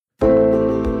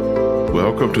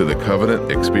Welcome to the Covenant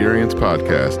Experience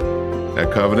Podcast.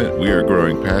 At Covenant, we are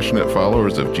growing passionate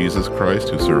followers of Jesus Christ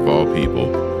who serve all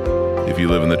people. If you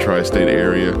live in the tri-state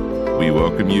area, we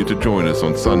welcome you to join us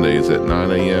on Sundays at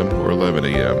 9 a.m. or 11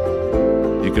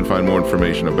 a.m. You can find more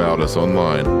information about us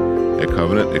online at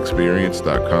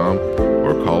covenantexperience.com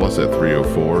or call us at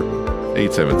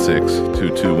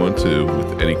 304-876-2212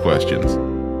 with any questions.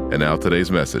 And now today's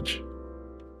message.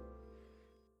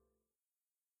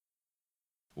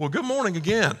 Well, good morning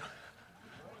again.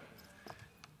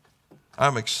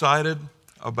 I'm excited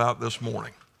about this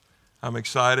morning. I'm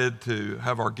excited to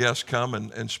have our guests come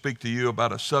and speak to you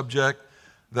about a subject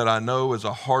that I know is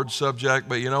a hard subject,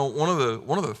 but you know, one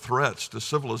of the threats to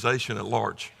civilization at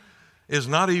large is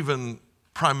not even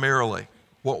primarily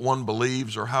what one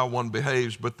believes or how one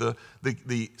behaves, but the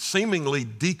seemingly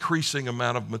decreasing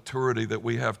amount of maturity that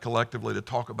we have collectively to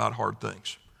talk about hard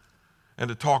things and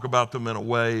to talk about them in a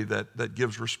way that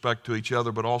gives respect to each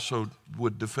other, but also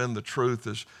would defend the truth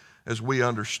as we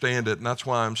understand it. And that's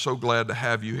why I'm so glad to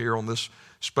have you here on this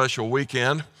special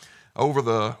weekend. Over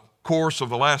the course of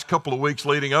the last couple of weeks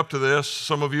leading up to this,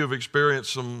 some of you have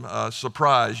experienced some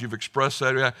surprise. You've expressed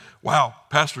that, wow,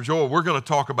 Pastor Joel, we're going to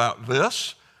talk about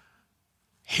this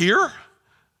here?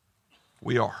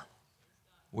 We are.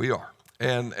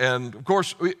 And of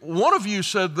course, one of you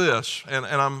said this, and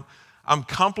I'm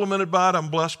complimented by it, I'm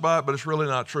blessed by it, but it's really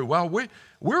not true. Wow,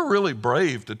 we're really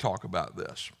brave to talk about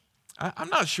this. I'm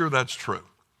not sure that's true.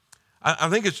 I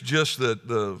think it's just that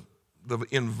the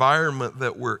environment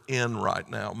that we're in right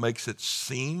now makes it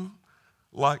seem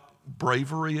like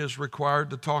bravery is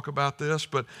required to talk about this.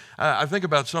 But I think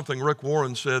about something Rick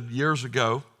Warren said years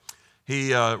ago.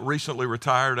 He recently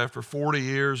retired after 40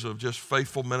 years of just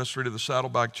faithful ministry to the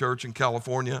Saddleback Church in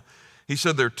California. He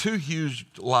said there are two huge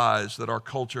lies that our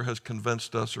culture has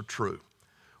convinced us are true.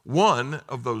 One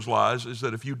of those lies is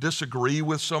that if you disagree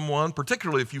with someone,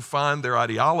 particularly if you find their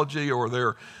ideology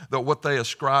or what they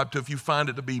ascribe to, if you find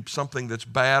it to be something that's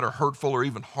bad or hurtful or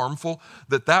even harmful,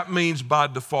 that means by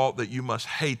default that you must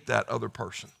hate that other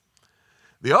person.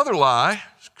 The other lie,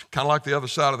 kind of like the other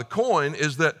side of the coin,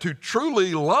 is that to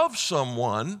truly love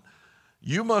someone,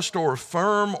 you must or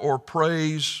affirm or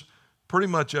praise pretty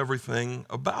much everything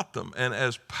about them. And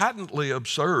as patently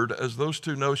absurd as those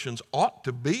two notions ought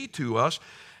to be to us,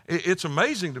 it's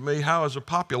amazing to me how as a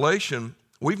population,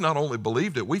 we've not only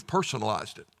believed it, we've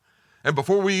personalized it. And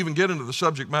before we even get into the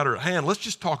subject matter at hand, let's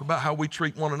just talk about how we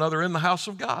treat one another in the house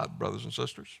of God, brothers and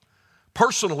sisters.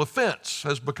 Personal offense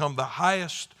has become the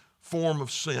highest form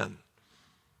of sin.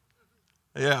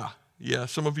 Yeah,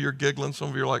 some of you are giggling, some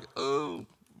of you are like, oh,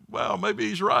 well, maybe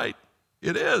he's right.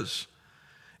 It is.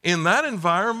 In that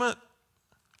environment,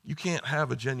 you can't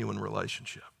have a genuine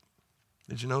relationship.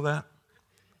 Did you know that?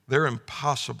 They're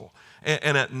impossible.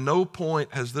 And at no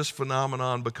point has this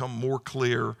phenomenon become more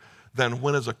clear than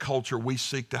when as a culture we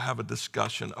seek to have a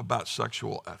discussion about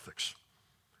sexual ethics.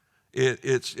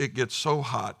 It gets so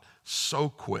hot, so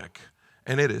quick,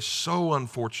 and it is so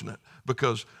unfortunate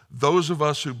because those of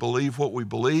us who believe what we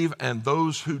believe and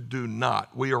those who do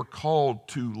not, we are called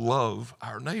to love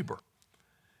our neighbor.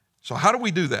 So how do we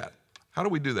do that?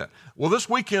 Well, this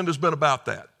weekend has been about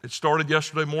that. It started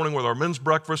yesterday morning with our men's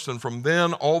breakfast, and from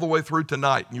then all the way through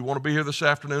tonight. And you want to be here this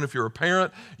afternoon if you're a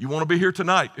parent. You want to be here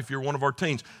tonight if you're one of our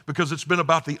teens, because it's been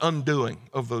about the undoing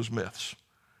of those myths.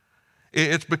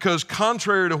 It's because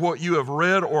contrary to what you have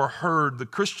read or heard, the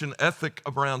Christian ethic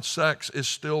around sex is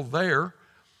still there,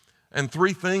 and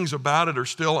three things about it are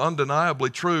still undeniably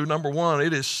true. Number one,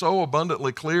 it is so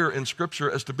abundantly clear in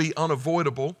Scripture as to be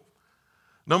unavoidable.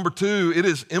 Number two, it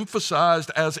is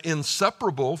emphasized as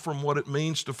inseparable from what it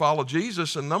means to follow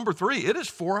Jesus. And number three, it is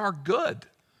for our good.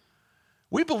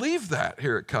 We believe that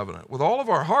here at Covenant with all of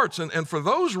our hearts. And for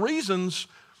those reasons,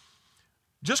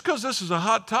 just because this is a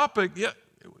hot topic,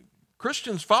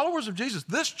 Christians, followers of Jesus,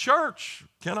 this church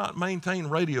cannot maintain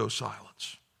radio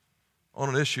silence on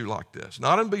an issue like this.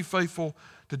 Not in be faithful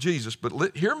to Jesus,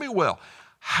 but hear me well.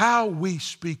 How we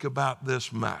speak about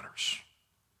this matters.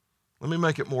 Let me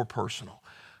make it more personal.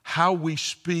 How we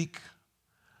speak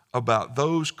about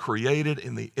those created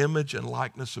in the image and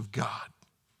likeness of God,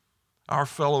 our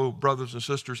fellow brothers and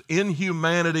sisters in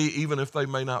humanity, even if they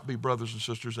may not be brothers and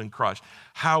sisters in Christ.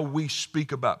 How we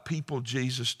speak about people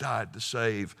Jesus died to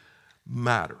save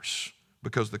matters,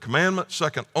 because the commandment,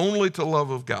 second only to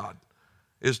love of God,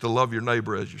 is to love your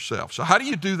neighbor as yourself. So how do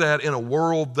you do that in a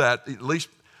world that, at least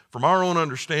from our own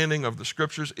understanding of the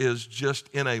Scriptures, is just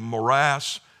in a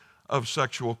morass of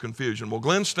sexual confusion? Well,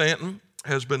 Glenn Stanton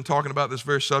has been talking about this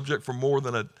very subject for more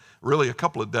than a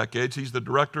couple of decades. He's the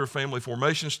director of family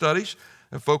formation studies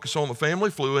and Focus on the Family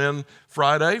flew in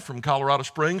Friday from Colorado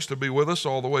Springs to be with us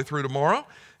all the way through tomorrow.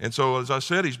 And so, as I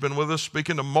said, he's been with us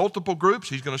speaking to multiple groups.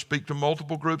 He's going to speak to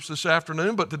multiple groups this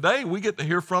afternoon. But today, we get to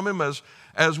hear from him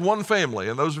as one family.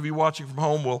 And those of you watching from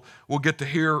home will get to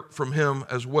hear from him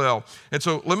as well. And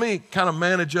so, let me kind of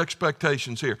manage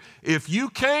expectations here. If you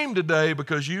came today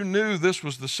because you knew this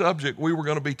was the subject we were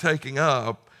going to be taking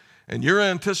up, and you're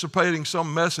anticipating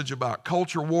some message about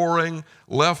culture warring,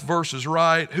 left versus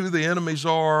right, who the enemies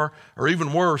are, or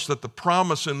even worse, that the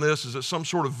promise in this is that some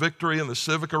sort of victory in the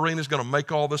civic arena is going to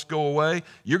make all this go away,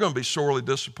 you're going to be sorely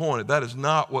disappointed. That is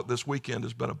not what this weekend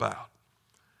has been about.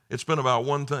 It's been about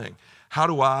one thing. How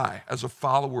do I, as a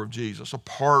follower of Jesus,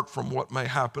 apart from what may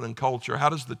happen in culture, how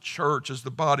does the church as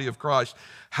the body of Christ,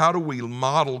 how do we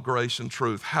model grace and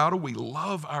truth? How do we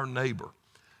love our neighbor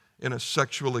in a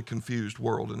sexually confused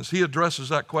world? And as he addresses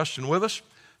that question with us,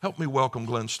 help me welcome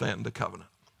Glenn Stanton to Covenant.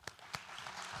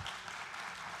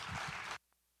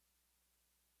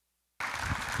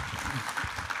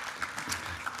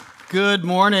 Good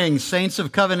morning, Saints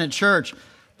of Covenant Church.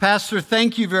 Pastor,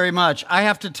 thank you very much. I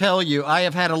have to tell you, I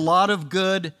have had a lot of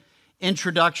good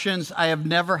introductions. I have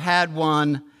never had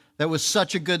one that was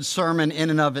such a good sermon in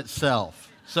and of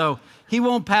itself. So he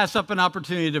won't pass up an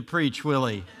opportunity to preach, will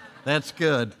he? That's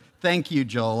good. Thank you,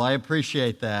 Joel. I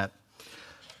appreciate that.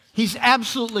 He's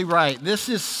absolutely right. This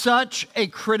is such a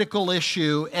critical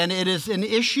issue, and it is an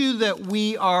issue that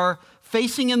we are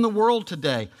facing in the world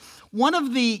today. One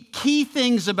of the key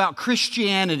things about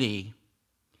Christianity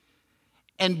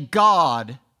and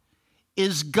God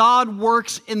is God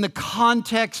works in the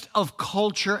context of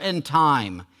culture and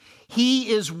time. He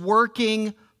is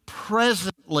working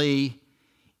presently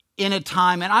in a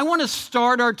time. And I want to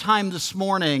start our time this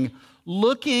morning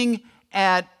we're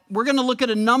going to look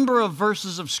at a number of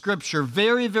verses of Scripture,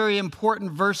 very, very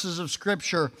important verses of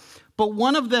Scripture, but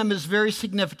one of them is very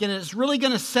significant. It's really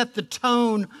going to set the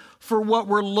tone for what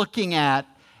we're looking at,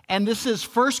 and this is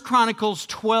 1 Chronicles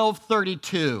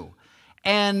 12:32.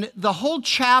 And the whole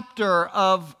chapter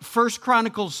of 1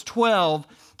 Chronicles 12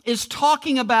 is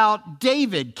talking about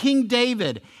David, King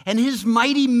David, and his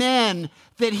mighty men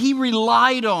that he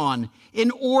relied on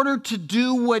in order to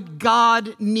do what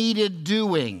God needed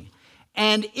doing.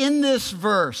 And in this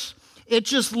verse, it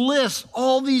just lists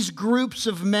all these groups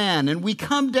of men. And we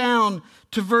come down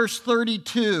to verse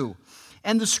 32.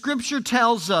 And the scripture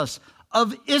tells us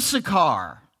of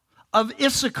Issachar,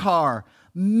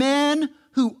 men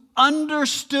who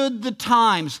understood the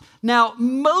times. Now,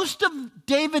 most of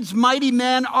David's mighty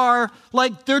men are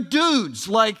they're dudes,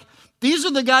 these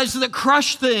are the guys that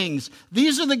crush things.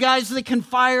 These are the guys that can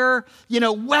fire,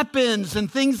 weapons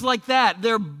and things like that.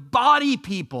 They're body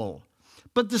people.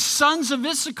 But the sons of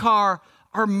Issachar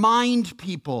are mind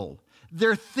people.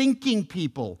 They're thinking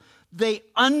people. They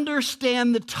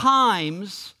understand the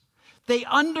times. They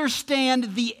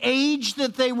understand the age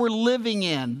that they were living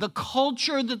in, the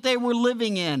culture that they were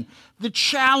living in, the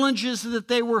challenges that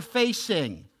they were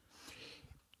facing.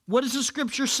 What does the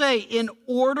scripture say? In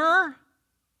order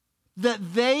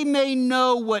that they may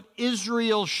know what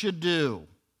Israel should do.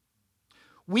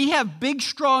 We have big,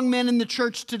 strong men in the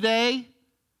church today,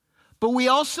 but we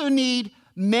also need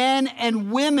men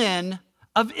and women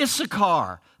of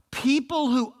Issachar,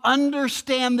 people who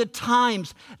understand the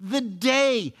times, the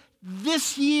day,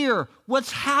 this year,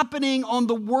 what's happening on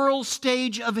the world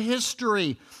stage of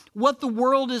history, what the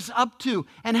world is up to,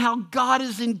 and how God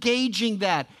is engaging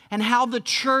that, and how the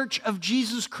church of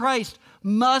Jesus Christ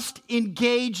must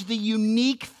engage the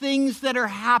unique things that are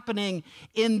happening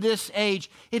in this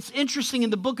age. It's interesting, in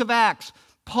the book of Acts,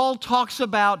 Paul talks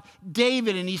about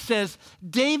David, and he says,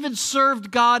 David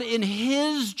served God in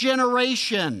his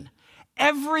generation.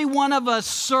 Every one of us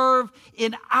serve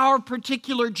in our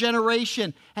particular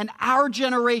generation, and our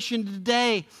generation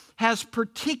today has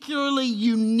particularly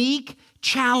unique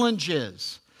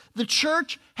challenges. The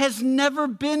church has never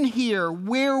been here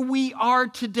where we are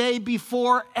today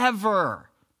before, ever.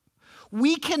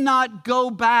 We cannot go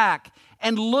back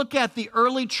and look at the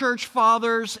early church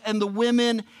fathers and the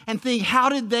women and think, how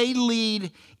did they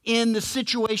lead in the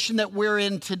situation that we're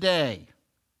in today?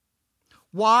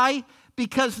 Why?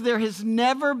 Because there has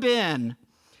never been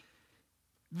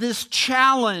this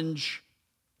challenge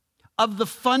of the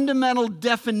fundamental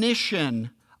definition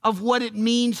of what it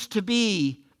means to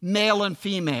be male and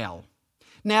female.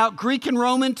 Now, Greek and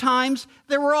Roman times,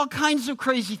 there were all kinds of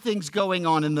crazy things going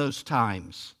on in those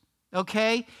times.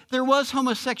 Okay? There was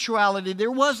homosexuality.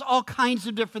 There was all kinds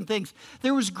of different things.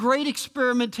 There was great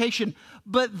experimentation,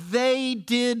 but they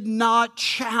did not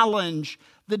challenge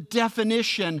the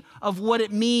definition of what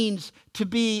it means to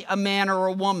be a man or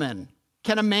a woman.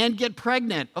 Can a man get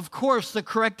pregnant? Of course. The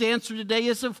correct answer today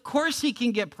is of course he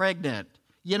can get pregnant.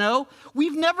 You know,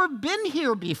 we've never been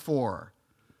here before.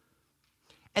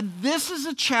 And this is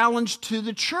a challenge to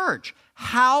the church.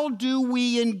 How do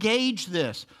we engage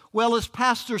this? Well, as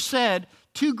Pastor said,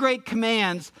 2 great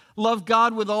commands: love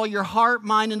God with all your heart,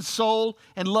 mind, and soul,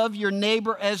 and love your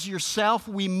neighbor as yourself.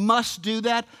 We must do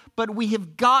that, but we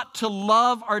have got to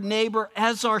love our neighbor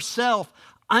as ourselves,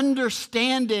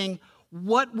 understanding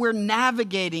what we're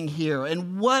navigating here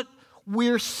and what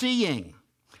we're seeing.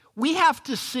 We have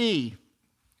to see.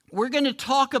 We're going to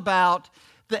talk about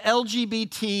the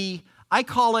LGBT, I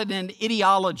call it an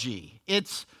ideology.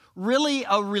 It's really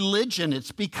a religion.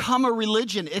 It's become a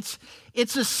religion.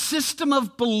 It's a system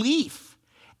of belief.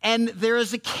 And there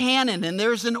is a canon and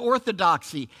there's an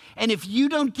orthodoxy. And if you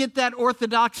don't get that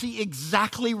orthodoxy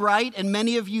exactly right, and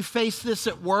many of you face this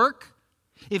at work,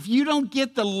 if you don't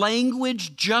get the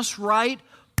language just right,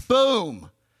 boom,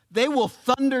 they will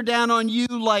thunder down on you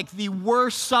like the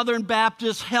worst Southern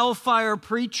Baptist hellfire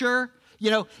preacher.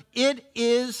 You know, it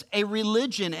is a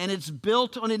religion and it's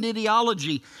built on an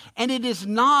ideology. And it is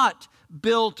not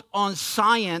built on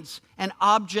science and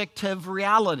objective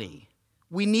reality.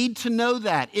 We need to know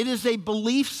that. It is a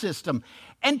belief system.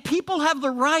 And people have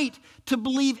the right to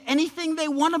believe anything they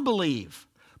want to believe.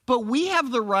 But we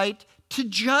have the right to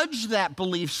judge that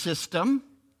belief system.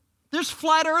 There's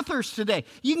flat earthers today.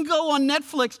 You can go on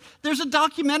Netflix. There's a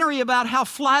documentary about how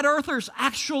flat earthers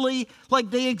actually,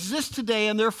 like, they exist today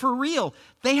and they're for real.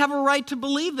 They have a right to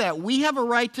believe that. We have a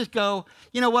right to go,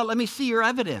 you know what, let me see your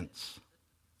evidence.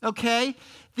 Okay?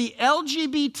 The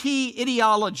LGBT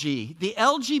ideology, the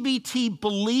LGBT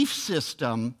belief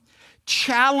system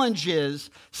challenges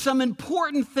some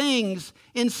important things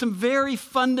in some very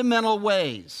fundamental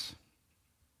ways.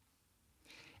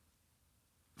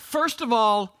 First of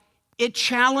all, it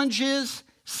challenges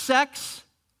sex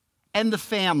and the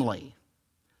family.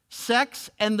 Sex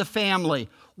and the family.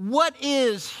 What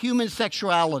is human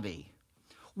sexuality?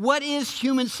 What is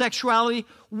human sexuality?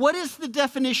 What is the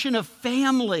definition of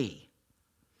family?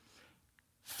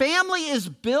 Family is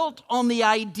built on the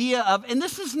idea of, and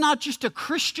this is not just a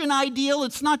Christian ideal,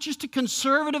 it's not just a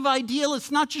conservative ideal,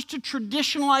 it's not just a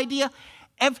traditional idea.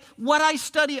 What I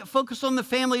study at Focus on the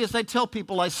Family is I tell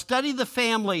people I study the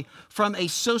family from a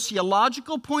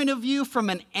sociological point of view, from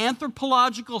an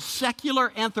anthropological,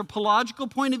 secular anthropological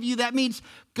point of view. That means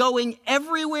going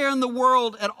everywhere in the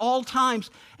world at all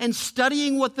times and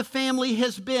studying what the family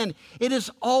has been. It has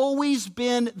always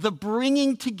been the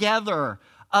bringing together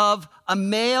of a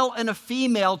male and a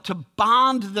female to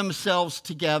bond themselves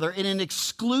together in an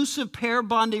exclusive pair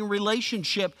bonding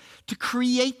relationship to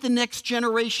create the next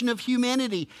generation of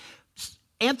humanity.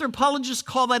 Anthropologists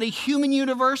call that a human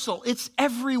universal. It's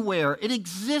everywhere. It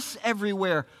exists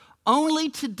everywhere.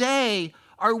 Is today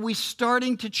are we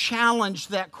starting to challenge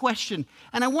that question.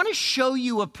 And I want to show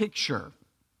you a picture.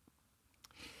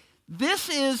 This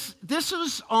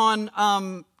is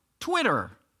on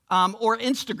Twitter. Or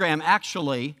Instagram,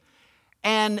 actually.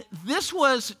 And this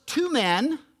was 2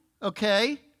 men,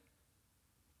 okay,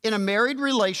 in a married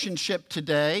relationship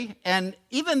today. And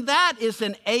even that is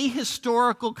an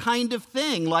ahistorical kind of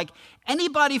thing. Like,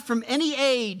 anybody from any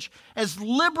age, as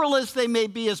liberal as they may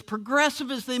be, as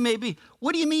progressive as they may be,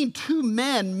 what do you mean 2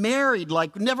 men married?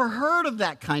 Like, never heard of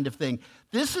that kind of thing.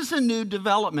 This is a new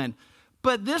development.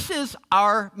 But this is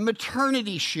our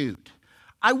maternity shoot.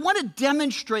 I want to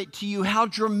demonstrate to you how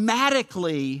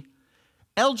dramatically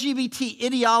LGBT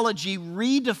ideology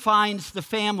redefines the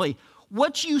family.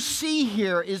 What you see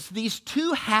here is these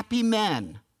 2 happy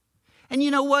men. And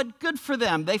you know what? Good for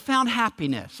them. They found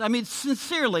happiness. I mean,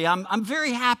 sincerely, I'm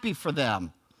very happy for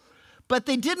them. But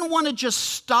they didn't want to just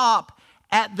stop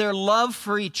at their love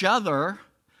for each other.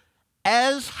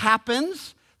 As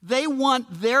happens, they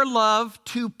want their love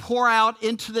to pour out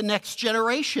into the next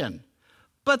generation.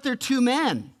 But they're 2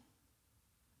 men.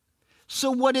 So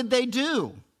what did they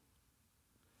do?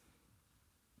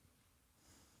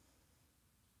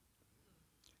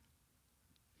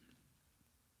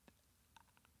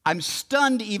 I'm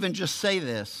stunned to even just say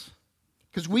this,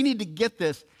 because we need to get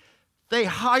this. They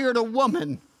hired a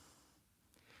woman.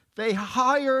 They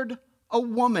hired a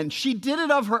woman. She did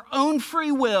it of her own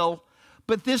free will,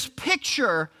 but this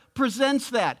picture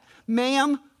presents that.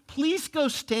 Ma'am, please go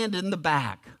stand in the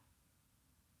back.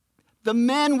 The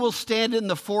men will stand in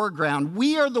the foreground.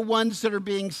 We are the ones that are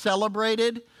being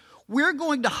celebrated. We're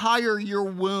going to hire your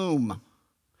womb.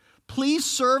 Please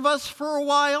serve us for a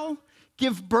while,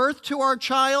 give birth to our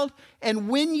child, and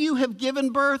when you have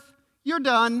given birth, you're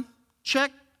done.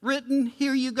 Check written,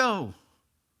 here you go.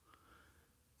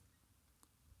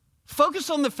 Focus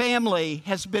on the Family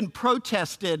has been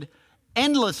protested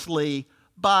endlessly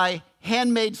by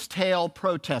Handmaid's Tale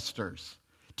protesters.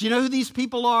 Do you know who these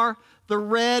people are? The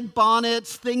red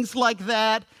bonnets, things like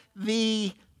that.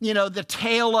 The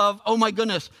tale of, oh my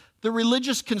goodness, the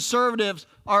religious conservatives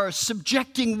are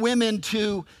subjecting women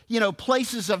to,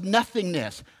 places of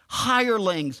nothingness,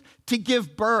 hirelings, to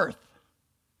give birth.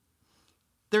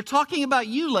 They're talking about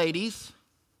you, ladies,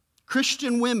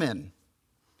 Christian women.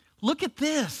 Look at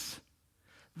this.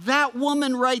 That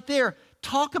woman right there.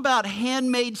 Talk about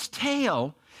Handmaid's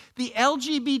Tale. The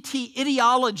LGBT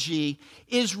ideology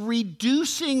is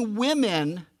reducing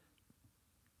women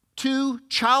to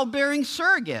childbearing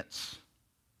surrogates.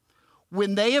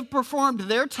 When they have performed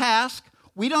their task,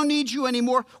 we don't need you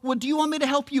anymore. Well, do you want me to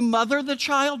help you mother the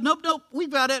child? Nope, we've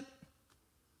got it.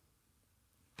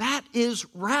 That is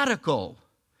radical.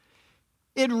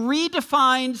 It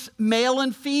redefines male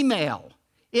and female.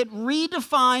 It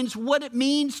redefines what it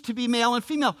means to be male and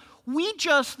female.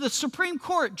 The Supreme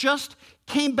Court just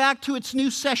came back to its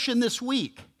new session this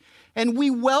week, and we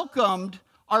welcomed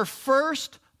our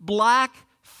first black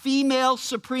female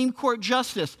Supreme Court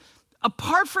justice.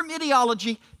 Apart from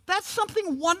ideology, that's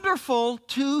something wonderful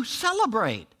to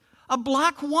celebrate. A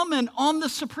black woman on the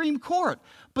Supreme Court.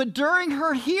 But during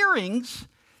her hearings,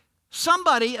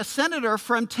 a senator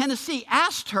from Tennessee,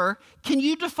 asked her, "Can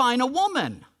you define a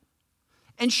woman?"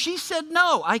 And she said,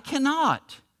 "No, I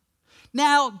cannot."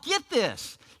 Now, get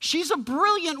this. She's a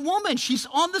brilliant woman. She's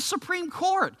on the Supreme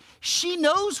Court. She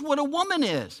knows what a woman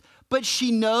is. But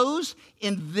she knows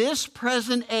in this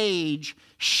present age,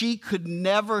 she could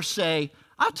never say,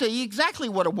 "I'll tell you exactly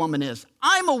what a woman is.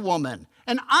 I'm a woman,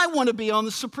 and I want to be on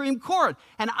the Supreme Court.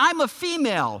 And I'm a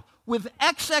female with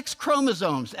XX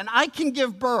chromosomes, and I can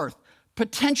give birth,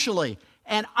 potentially.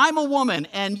 And I'm a woman,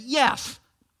 and yes,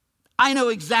 I know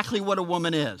exactly what a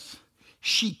woman is."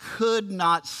 She could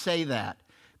not say that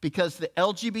because the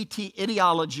LGBT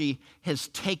ideology has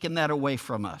taken that away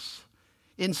from us.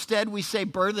 Instead, we say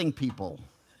birthing people,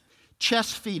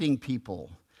 chest feeding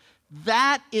people.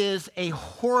 That is a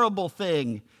horrible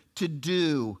thing to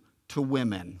do to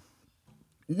women.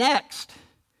 Next,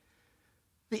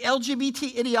 the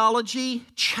LGBT ideology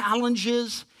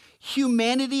challenges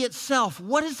humanity itself.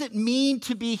 What does it mean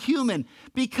to be human?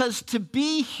 Because to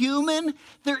be human,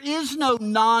 there is no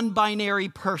non-binary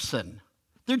person.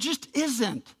 There just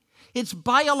isn't. It's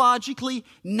biologically,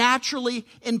 naturally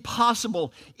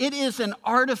impossible. It is an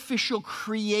artificial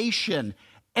creation.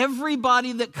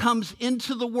 Everybody that comes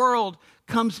into the world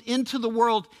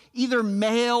either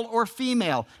male or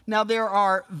female. Now, there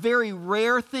are very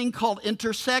rare thing called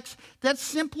intersex. That's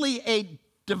simply a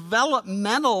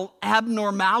developmental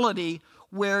abnormality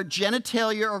where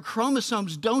genitalia or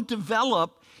chromosomes don't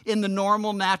develop in the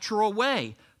normal, natural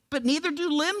way. But neither do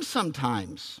limbs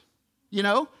sometimes.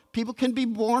 People can be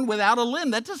born without a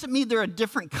limb. That doesn't mean they're a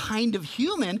different kind of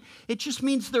human. It just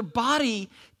means their body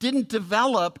didn't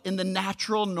develop in the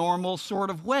natural, normal sort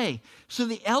of way. So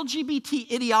the LGBT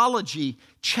ideology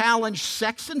challenged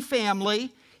sex and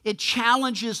family. It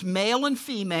challenges male and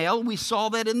female. We saw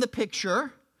that in the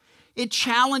picture. It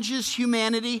challenges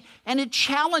humanity, and it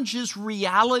challenges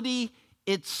reality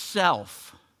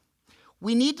itself.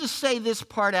 We need to say this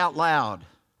part out loud.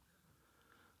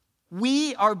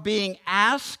 We are being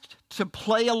asked to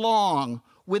play along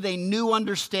with a new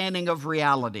understanding of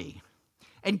reality.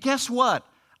 And guess what?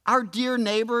 Our dear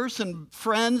neighbors and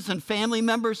friends and family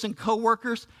members and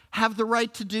coworkers have the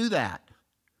right to do that.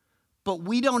 But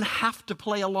we don't have to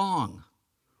play along.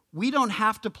 We don't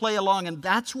have to play along, and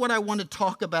that's what I want to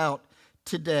talk about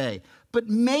today. But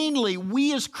mainly,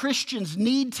 we as Christians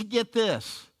need to get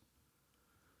this.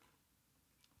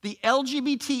 The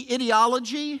LGBT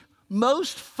ideology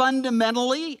most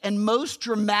fundamentally and most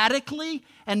dramatically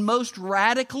and most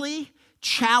radically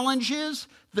challenges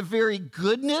the very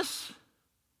goodness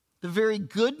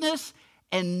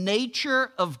and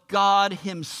nature of God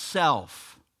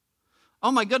himself.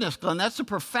 Oh my goodness, Glenn, that's a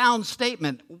profound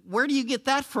statement. Where do you get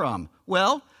that from?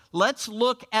 Well, let's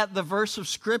look at the verse of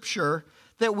Scripture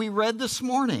that we read this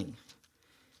morning.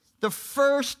 The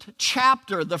first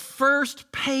chapter, the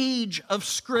first page of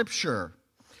Scripture.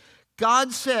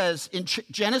 God says in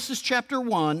Genesis chapter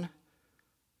 1,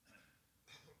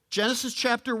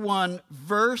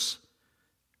 verse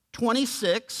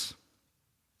 26,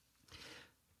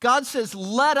 God says,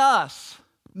 "Let us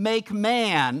make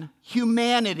man,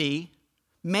 humanity,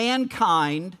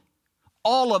 mankind,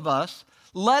 all of us,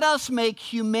 let us make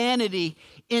humanity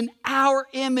in our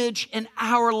image and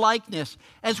our likeness."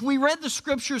 As we read the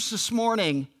scriptures this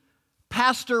morning,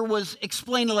 Pastor was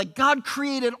explaining, God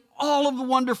created all of the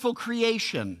wonderful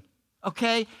creation,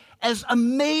 okay? as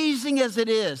amazing as it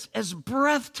is, as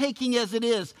breathtaking as it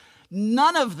is,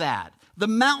 none of that, the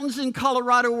mountains in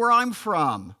Colorado where I'm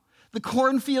from, the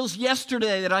cornfields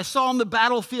yesterday that I saw on the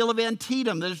battlefield of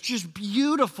Antietam, that's just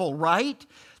beautiful, right?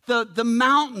 The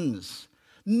mountains,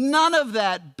 none of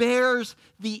that bears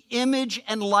the image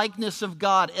and likeness of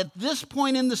God. At this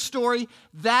point in the story,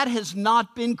 that has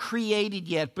not been created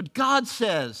yet. But God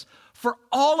says, for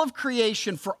all of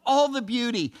creation, for all the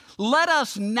beauty, let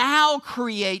us now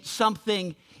create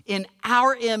something in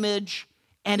our image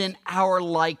and in our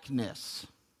likeness.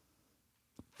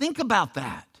 Think about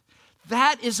that.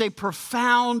 That is a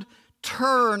profound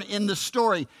turn in the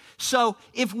story. So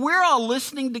if we're all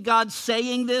listening to God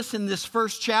saying this in this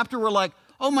first chapter, we're like,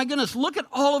 oh my goodness, look at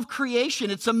all of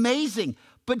creation. It's amazing.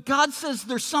 But God says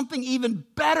there's something even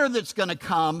better that's going to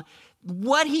come.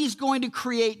 What he's going to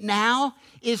create now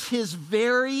is his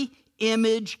very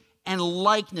image and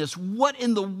likeness. What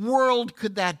in the world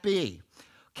could that be?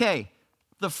 Okay,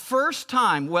 the first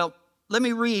time, well, let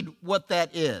me read what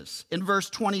that is in verse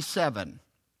 27.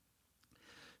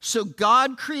 So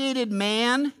God created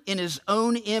man in his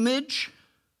own image.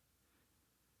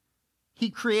 He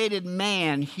created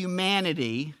man,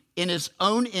 humanity, in his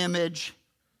own image.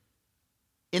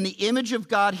 In the image of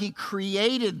God, he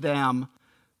created them.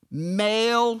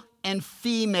 Male and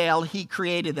female, he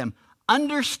created them.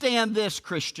 Understand this,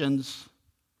 Christians.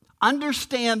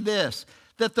 Understand this,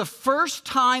 that the first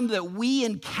time that we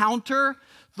encounter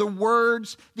the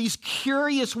words, these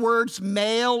curious words,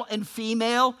 male and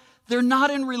female, they're not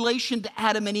in relation to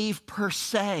Adam and Eve per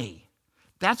se.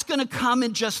 That's going to come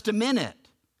in just a minute.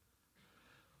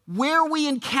 Where we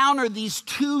encounter these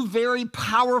two very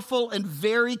powerful and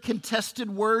very contested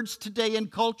words today in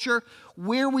culture,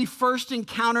 where we first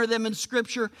encounter them in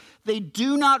Scripture, they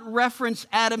do not reference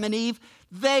Adam and Eve.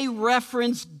 They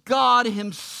reference God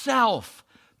himself,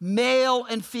 male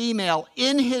and female,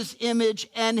 in his image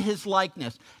and his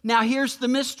likeness. Now, here's the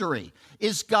mystery.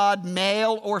 Is God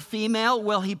male or female?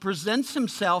 Well, he presents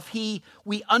himself.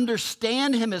 We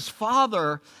understand him as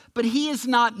Father, but he is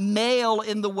not male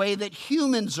in the way that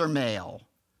humans are male.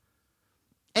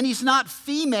 And he's not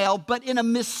female, but in a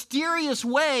mysterious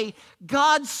way,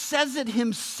 God says it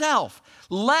himself.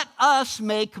 Let us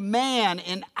make man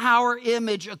in our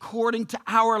image according to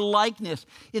our likeness.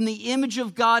 In the image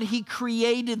of God, he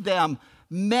created them,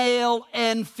 male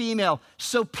and female.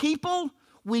 So people,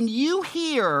 when you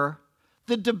hear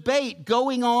the debate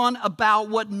going on about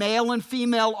what male and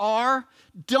female are,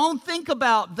 don't think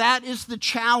about that is the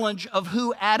challenge of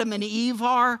who Adam and Eve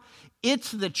are.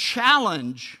 It's the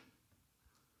challenge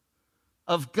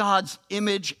of God's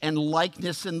image and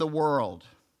likeness in the world.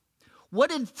 What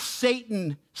did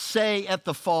Satan say at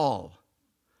the fall?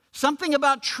 Something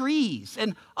about trees.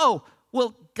 And,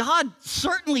 God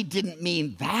certainly didn't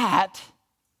mean that.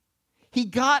 He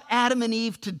got Adam and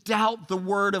Eve to doubt the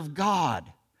word of God.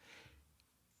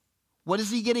 What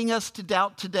is he getting us to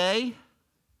doubt today?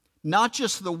 Not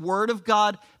just the word of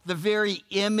God, the very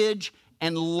image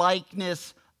and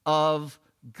likeness of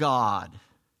God.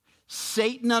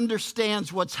 Satan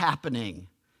understands what's happening.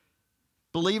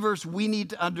 Believers, we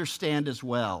need to understand as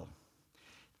well.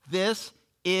 This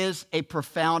is a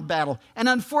profound battle. And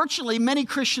unfortunately, many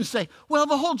Christians say, well,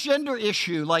 the whole gender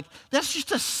issue, that's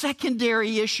just a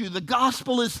secondary issue. The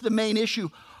gospel is the main issue.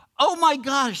 Oh my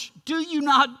gosh, do you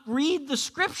not read the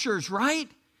scriptures, right?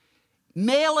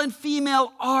 Male and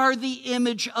female are the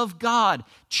image of God.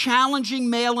 Challenging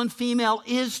male and female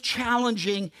is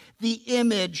challenging the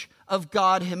image of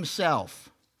God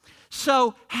himself.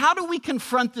 So, how do we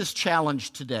confront this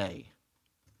challenge today?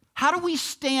 How do we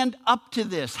stand up to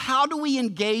this? How do we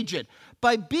engage it?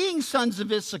 By being sons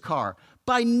of Issachar,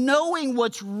 by knowing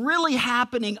what's really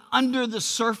happening under the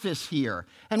surface here.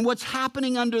 And what's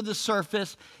happening under the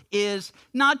surface is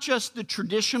not just the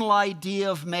traditional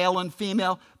idea of male and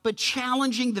female, but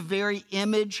challenging the very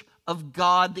image of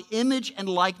God, the image and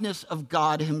likeness of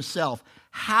God himself.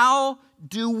 How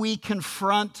do we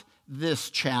confront this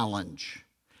challenge?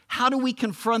 How do we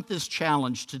confront this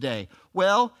challenge today?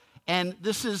 Well, and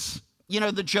this is,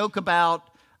 the joke about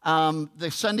the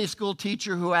Sunday school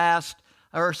teacher who asked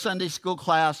our Sunday school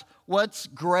class, what's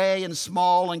gray and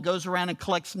small and goes around and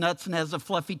collects nuts and has a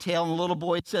fluffy tail? And a little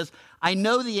boy says, I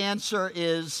know the answer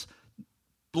is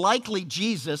likely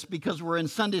Jesus because we're in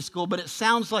Sunday school, but it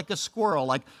sounds like a squirrel.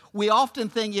 Like we often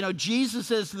think,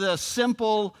 Jesus is the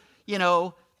simple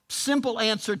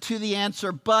answer to the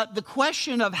answer. But the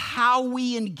question of how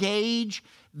we engage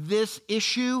this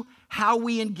issue, how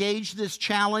we engage this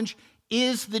challenge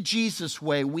is the Jesus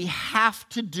way. We have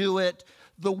to do it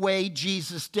the way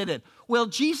Jesus did it. Well,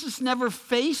 Jesus never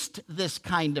faced this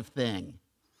kind of thing.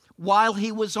 while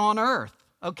he was on earth,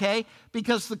 okay?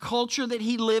 Because the culture that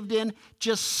he lived in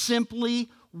just simply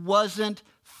wasn't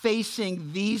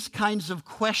facing these kinds of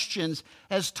questions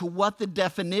as to what the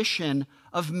definition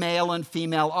of male and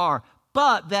female are.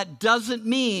 But that doesn't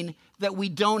mean that we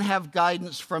don't have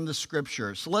guidance from the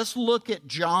scriptures. So let's look at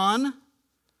John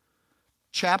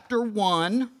chapter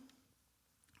 1,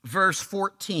 verse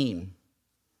 14.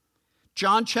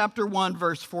 John chapter 1,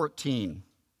 verse 14.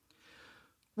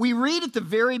 We read at the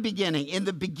very beginning, in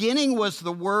the beginning was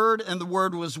the Word, and the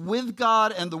Word was with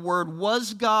God, and the Word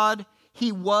was God.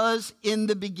 He was in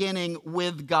the beginning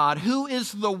with God. Who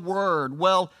is the Word?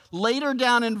 Well, later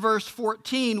down in verse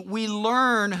 14, we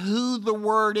learn who the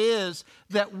Word is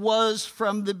that was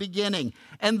from the beginning.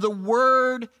 And the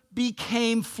Word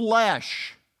became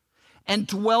flesh and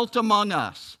dwelt among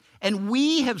us. And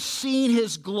we have seen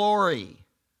his glory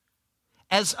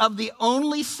as of the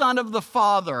only Son of the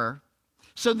Father.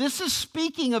 So this is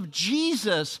speaking of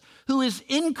Jesus, who is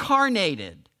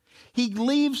incarnated. He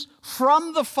leaves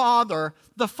from the Father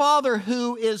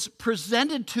who is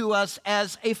presented to us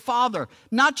as a father,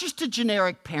 not just a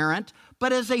generic parent,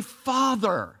 but as a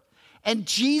father. And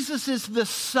Jesus is the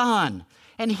Son,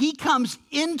 and he comes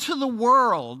into the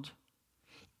world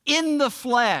in the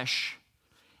flesh.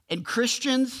 And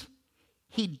Christians,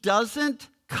 he doesn't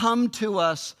come to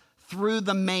us through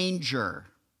the manger,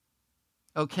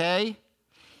 okay?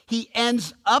 He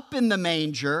ends up in the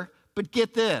manger, but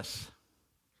get this.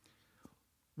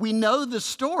 We know the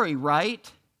story, right?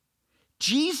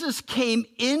 Jesus came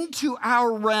into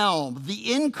our realm.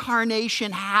 The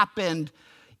incarnation happened,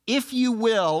 if you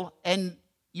will, and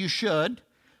you should,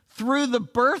 through the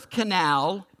birth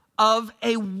canal of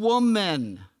a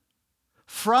woman.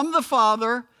 From the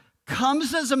Father,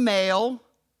 comes as a male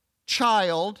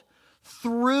child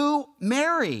through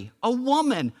Mary, a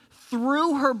woman,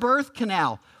 through her birth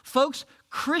canal. Folks,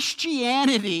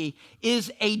 Christianity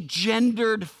is a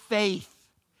gendered faith.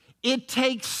 It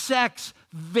takes sex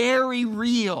very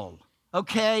real,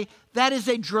 okay? That is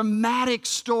a dramatic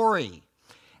story.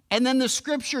 And then the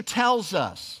scripture tells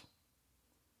us,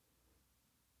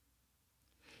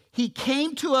 he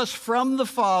came to us from the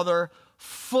Father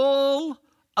full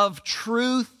of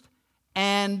truth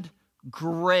and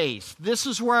grace. This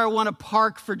is where I want to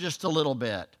park for just a little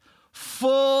bit.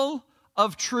 Full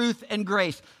of truth and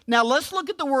grace. Now let's look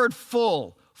at the word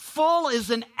full. Full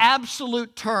is an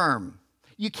absolute term.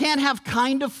 You can't have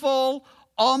kind of full,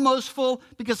 almost full,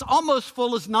 because almost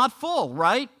full is not full,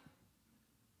 right?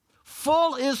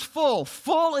 Full is full.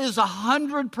 Full is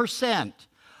 100%.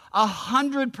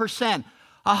 100%.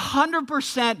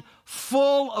 100%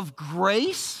 full of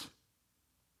grace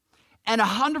and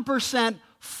 100%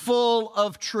 full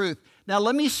of truth. Now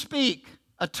let me speak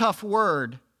a tough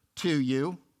word to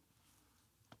you.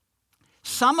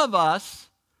 Some of us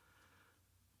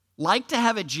like to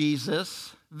have a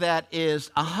Jesus that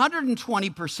is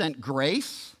 120%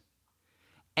 grace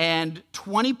and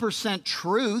 20%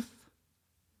 truth.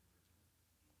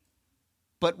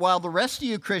 But while the rest of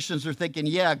you Christians are thinking,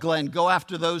 yeah, Glenn, go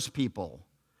after those people,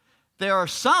 there are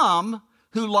some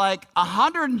who like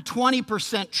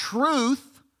 120%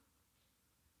 truth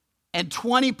and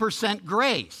 20%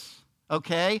 grace,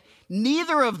 okay?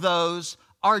 Neither of those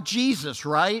are Jesus,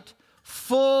 right?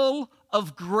 Full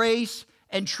of grace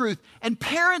and truth. And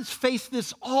parents face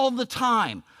this all the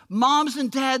time. Moms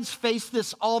and dads face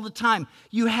this all the time.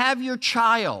 You have your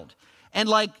child and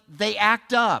like they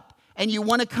act up and you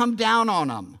want to come down on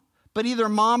them. But either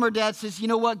mom or dad says, you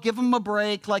know what, give them a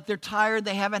break. Like they're tired,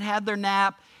 they haven't had their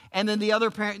nap. And then the other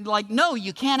parent, like, no,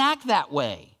 you can't act that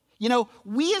way. You know,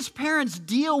 we as parents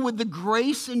deal with the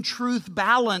grace and truth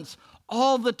balance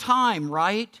all the time,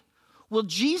 right? Well,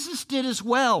 Jesus did as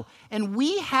well. And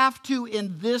we have to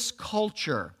in this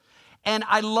culture. And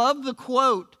I love the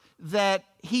quote that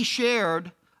he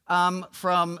shared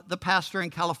from the pastor in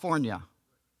California,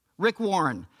 Rick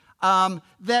Warren,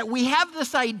 that we have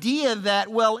this idea that,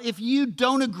 well, if you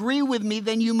don't agree with me,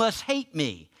 then you must hate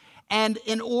me. And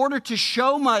in order to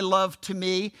show my love to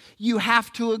me, you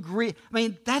have to agree. I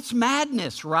mean, that's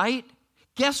madness, right?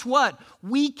 Guess what?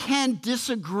 We can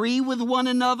disagree with one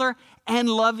another and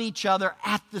love each other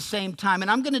at the same time.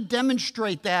 And I'm going to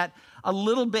demonstrate that a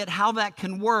little bit, how that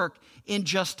can work in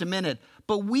just a minute.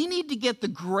 But we need to get the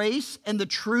grace and the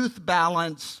truth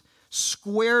balance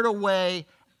squared away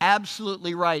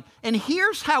absolutely right. And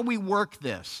here's how we work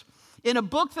this. In a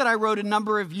book that I wrote a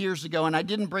number of years ago, and I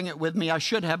didn't bring it with me, I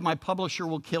should have, my publisher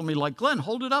will kill me like, Glenn,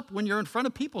 hold it up when you're in front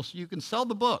of people so you can sell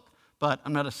the book. But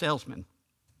I'm not a salesman.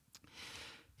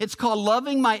 It's called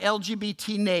Loving My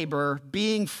LGBT Neighbor,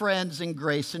 Being Friends in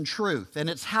Grace and Truth. And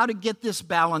it's how to get this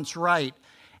balance right.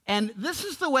 And this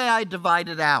is the way I divide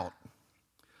it out.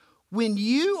 When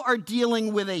you are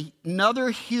dealing with another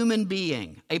human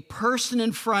being, a person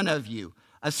in front of you,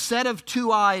 a set of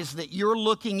two eyes that you're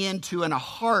looking into, and a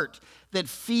heart that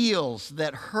feels,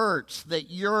 that hurts, that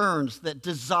yearns, that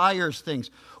desires things.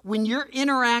 When you're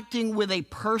interacting with a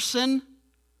person,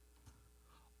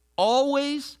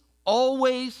 always,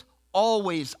 always,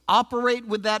 always operate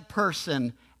with that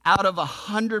person out of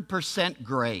 100%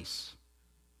 grace.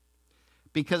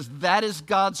 Because that is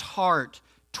God's heart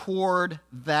toward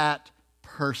that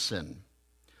person.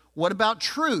 What about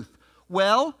truth?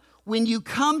 Well, when you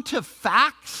come to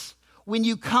facts, when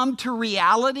you come to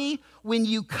reality, when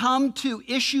you come to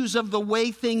issues of the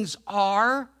way things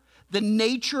are, the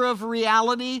nature of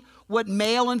reality, what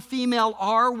male and female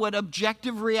are, what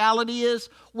objective reality is,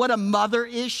 what a mother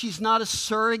is. She's not a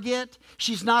surrogate.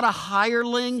 She's not a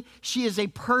hireling. She is a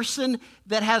person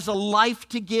that has a life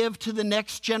to give to the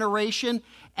next generation.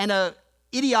 And an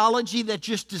ideology that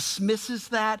just dismisses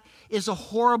that is a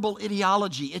horrible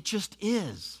ideology. It just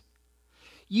is.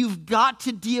 You've got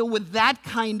to deal with that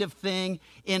kind of thing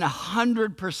in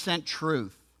 100%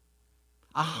 truth.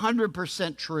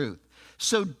 100% truth.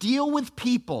 So deal with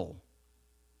people.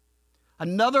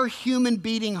 Another human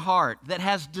beating heart that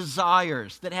has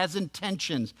desires, that has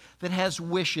intentions, that has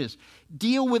wishes.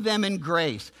 Deal with them in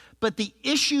grace. But the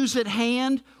issues at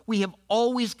hand, we have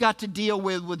always got to deal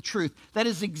with truth. That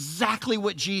is exactly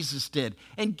what Jesus did.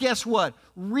 And guess what?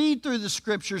 Read through the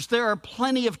scriptures. There are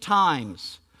plenty of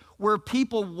times where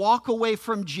people walk away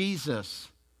from Jesus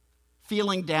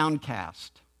feeling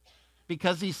downcast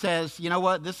because he says, you know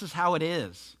what? This is how it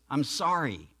is. I'm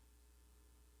sorry.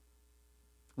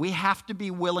 We have to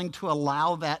be willing to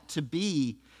allow that to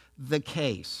be the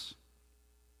case.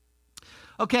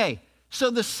 Okay,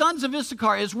 so the sons of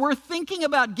Issachar, as we're thinking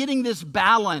about getting this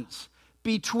balance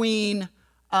between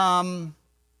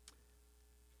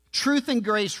truth and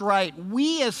grace right,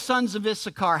 we as sons of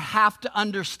Issachar have to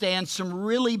understand some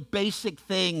really basic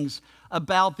things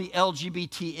about the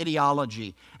LGBT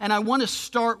ideology. And I want to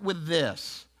start with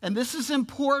this. And this is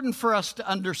important for us to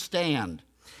understand,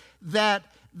 that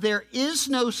there is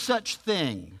no such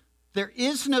thing. There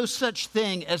is no such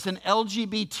thing as an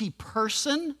LGBT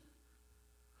person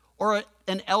or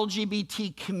an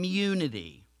LGBT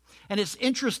community. And it's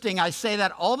interesting, I say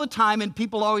that all the time, and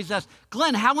people always ask,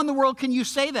 Glenn, how in the world can you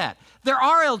say that? There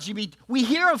are LGBT, we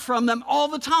hear from them all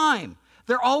the time.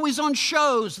 They're always on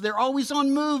shows, they're always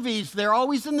on movies, they're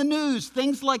always in the news,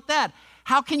 things like that.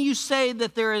 How can you say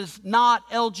that there is not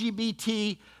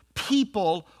LGBT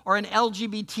people or an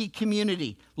LGBT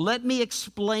community? Let me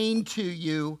explain to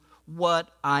you what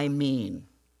I mean.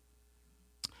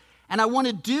 And I want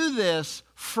to do this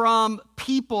from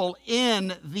people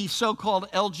in the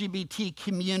so-called LGBT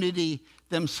community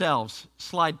themselves.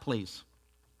 Slide, please.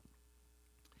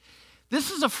 This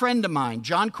is a friend of mine,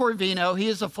 John Corvino. He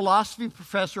is a philosophy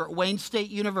professor at Wayne State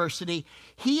University.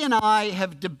 He and I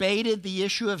have debated the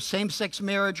issue of same-sex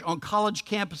marriage on college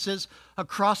campuses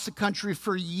across the country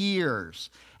for years.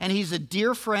 And he's a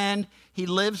dear friend. He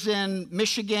lives in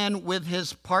Michigan with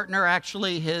his partner,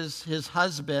 actually his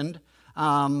husband.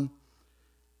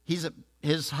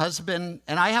 His husband,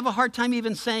 and I have a hard time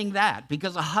even saying that,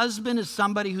 because a husband is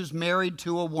somebody who's married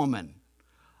to a woman.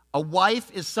 A wife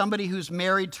is somebody who's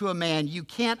married to a man. You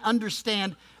can't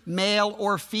understand male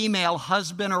or female,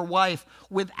 husband or wife,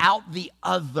 without the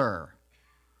other,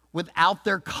 without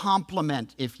their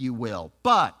complement, if you will.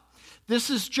 But this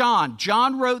is John.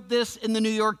 John wrote this in the New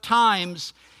York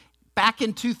Times back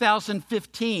in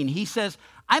 2015. He says,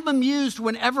 I'm amused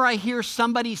whenever I hear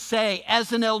somebody say,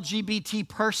 as an LGBT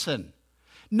person.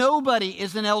 Nobody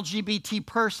is an LGBT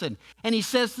person. And he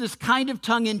says this kind of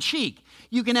tongue-in-cheek.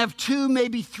 You can have 2,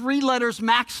 maybe 3 letters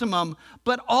maximum,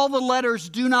 but all the letters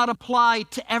do not apply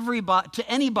to everybody, to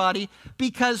anybody,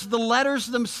 because the letters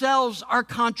themselves are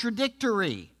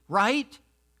contradictory, right?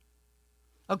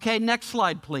 Okay, next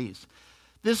slide, please.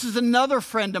 This is another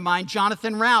friend of mine,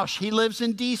 Jonathan Rausch. He lives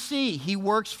in D.C. He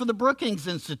works for the Brookings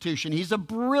Institution. He's a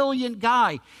brilliant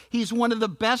guy. He's one of the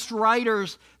best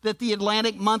writers that the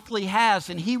Atlantic Monthly has,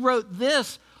 and he wrote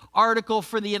this article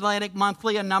for the Atlantic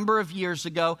Monthly a number of years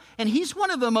ago, and he's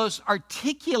one of the most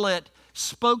articulate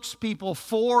spokespeople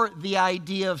for the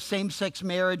idea of same-sex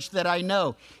marriage that I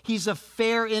know. He's a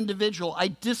fair individual.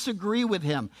 I disagree with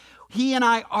him. He and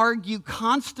I argue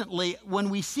constantly when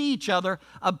we see each other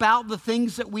about the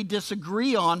things that we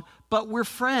disagree on, but we're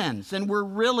friends, and we're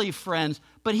really friends.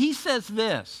 But he says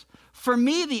this, for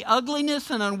me, the ugliness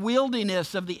and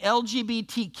unwieldiness of the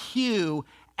LGBTQ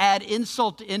add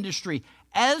insult to industry,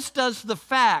 as does the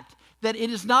fact that it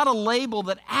is not a label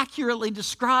that accurately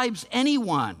describes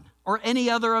anyone. or any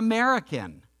other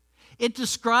American. It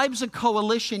describes a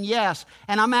coalition, yes,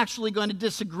 and I'm actually going to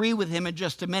disagree with him in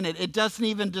just a minute. It doesn't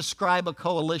even describe a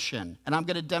coalition, and I'm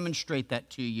going to demonstrate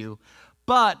that to you,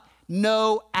 but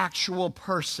no actual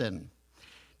person.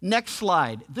 Next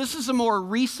slide. This is a more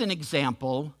recent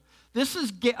example. This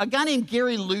is a guy named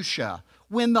Gary Lucia.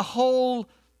 When the whole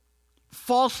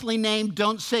falsely named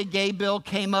Don't Say Gay bill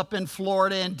came up in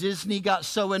Florida and Disney got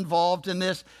so involved in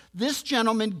this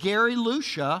gentleman, Gary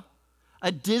Lucia,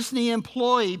 a Disney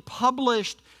employee,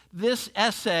 published this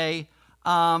essay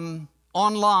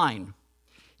online.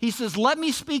 He says, "Let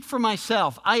me speak for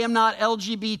myself. I am not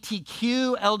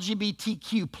LGBTQ,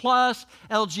 LGBTQ+,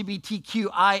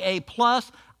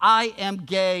 LGBTQIA+. I am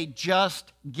gay,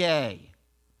 just gay.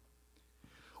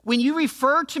 When you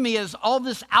refer to me as all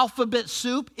this alphabet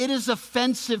soup, it is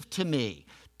offensive to me."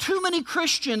 Too many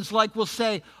Christians will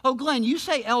say, "Oh, Glenn, you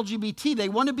say LGBT. They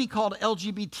want to be called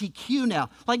LGBTQ now."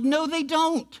 No, they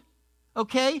don't.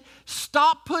 Okay?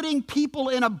 Stop putting people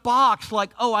in a box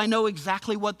like, "Oh, I know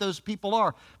exactly what those people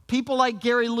are." People like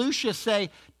Gary Lucia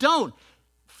say, "Don't.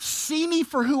 See me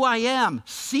for who I am.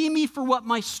 See me for what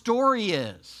my story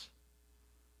is.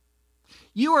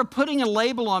 You are putting a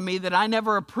label on me that I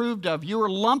never approved of. You are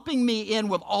lumping me in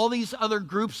with all these other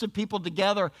groups of people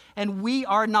together, and we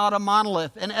are not a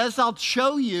monolith." And as I'll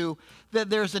show you, that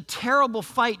there's a terrible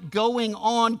fight going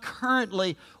on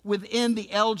currently within the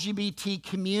LGBT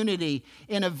community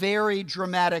in a very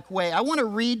dramatic way. I want to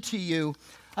read to you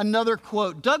another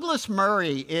quote. Douglas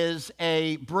Murray is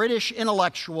a British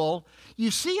intellectual.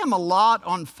 You see him a lot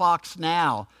on Fox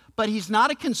Now. But he's not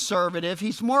a conservative.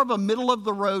 He's more of a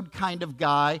middle-of-the-road kind of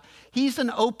guy. He's an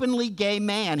openly gay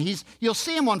man. You'll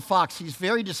see him on Fox. He's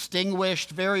very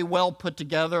distinguished, very well put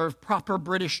together, proper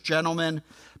British gentleman.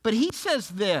 But he says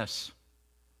this.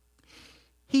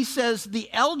 He says, "The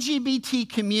LGBT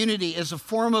community is a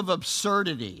form of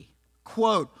absurdity.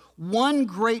 Quote, one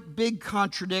great big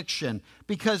contradiction,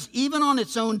 because even on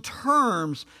its own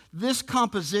terms, this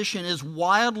composition is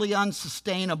wildly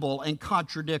unsustainable and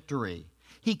contradictory."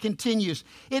 He continues,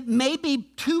 "It may be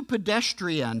too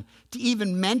pedestrian to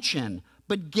even mention,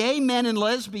 but gay men and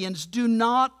lesbians do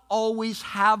not always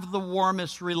have the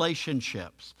warmest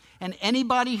relationships. And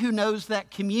anybody who knows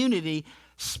that community,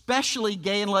 especially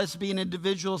gay and lesbian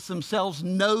individuals themselves,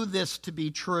 know this to be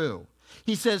true."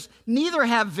 He says, "Neither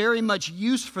have very much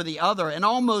use for the other, and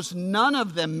almost none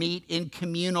of them meet in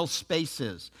communal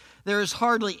spaces. There is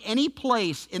hardly any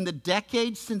place in the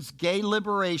decades since gay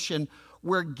liberation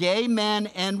where gay men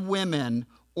and women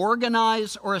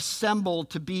organize or assemble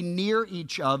to be near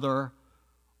each other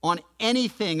on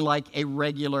anything like a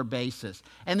regular basis."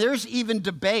 And there's even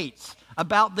debates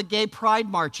about the gay pride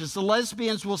marches. The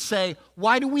lesbians will say,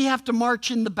 "Why do we have to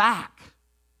march in the back?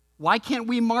 Why can't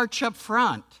we march up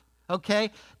front?"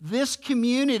 Okay? This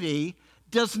community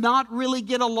does not really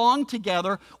get along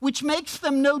together, which makes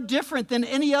them no different than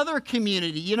any other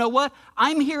community. You know what?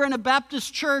 I'm here in a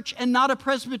Baptist church and not a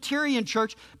Presbyterian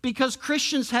church because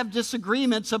Christians have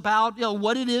disagreements about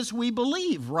what it is we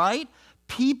believe, right?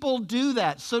 People do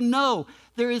that. So no,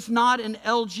 there is not an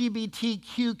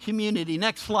LGBTQ community.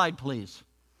 Next slide, please.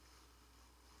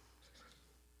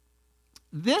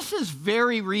 This is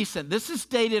very recent. This is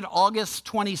dated August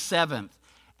 27th.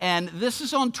 And this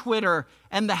is on Twitter,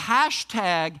 and the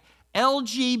hashtag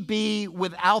LGB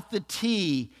without the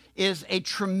T is a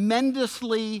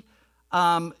tremendously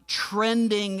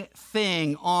trending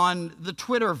thing on the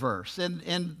Twitterverse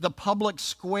and the public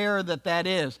square that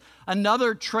is.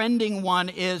 Another trending one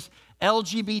is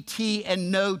LGBT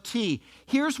and no T.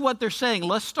 Here's what they're saying.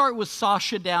 Let's start with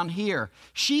Sasha down here.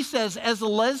 She says, "As a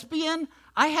lesbian,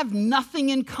 I have nothing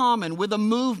in common with a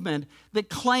movement that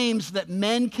claims that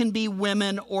men can be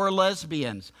women or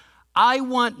lesbians. I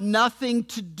want nothing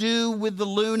to do with the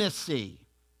lunacy."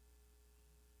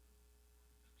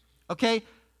 Okay?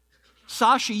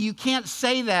 Sasha, you can't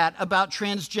say that about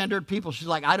transgendered people. She's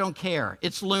like, "I don't care.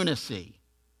 It's lunacy."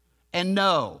 And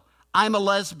no, I'm a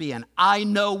lesbian. I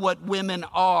know what women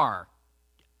are.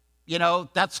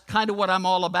 That's kind of what I'm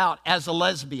all about as a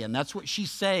lesbian. That's what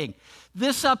she's saying.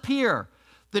 This up here,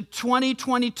 the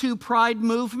 2022 Pride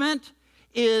movement,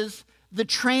 is the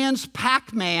trans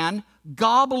Pac-Man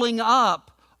gobbling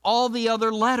up all the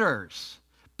other letters.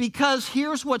 Because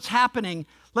here's what's happening.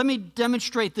 Let me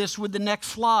demonstrate this with the next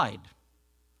slide.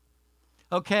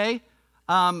 Okay?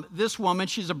 This woman,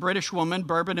 she's a British woman,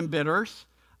 Bourbon and Bitters.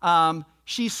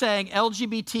 She's saying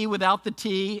LGBT without the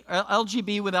T,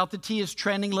 LGB without the T is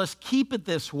trending. Let's keep it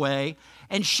this way.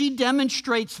 And she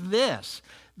demonstrates this,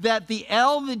 that the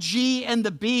L, the G, and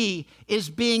the B is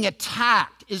being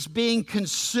attacked, is being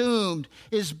consumed,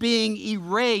 is being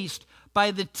erased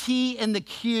by the T and the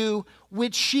Q,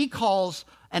 which she calls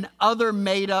an other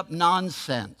made-up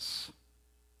nonsense.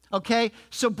 Okay,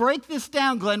 so break this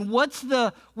down, Glenn. What's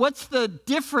the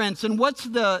difference and what's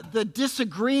the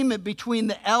disagreement between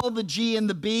the L, the G, and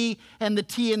the B, and the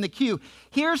T and the Q?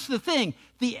 Here's the thing.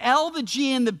 The L, the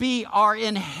G, and the B are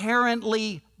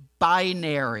inherently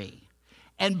binary.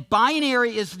 And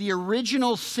binary is the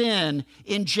original sin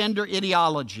in gender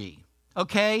ideology.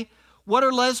 Okay? What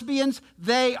are lesbians?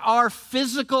 They are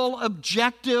physical,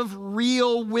 objective,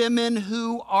 real women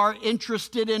who are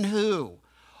interested in who?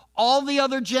 All the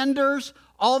other genders,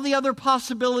 all the other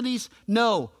possibilities,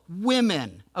 no,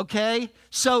 women, okay?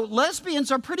 So lesbians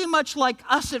are pretty much like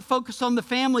us at Focus on the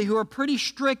Family, who are pretty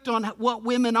strict on what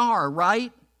women are,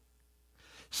 right?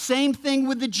 Same thing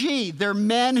with the G. They're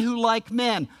men who like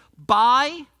men.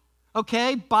 Bi,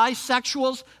 okay,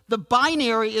 bisexuals, the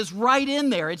binary is right in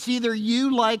there. It's either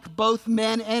you like both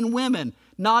men and women,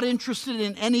 not interested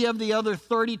in any of the other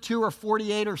 32 or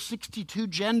 48 or 62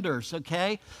 genders,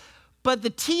 okay? But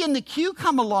the T and the Q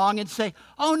come along and say,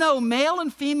 oh no, male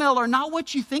and female are not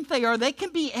what you think they are. They can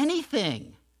be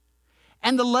anything.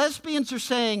 And the lesbians are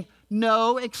saying,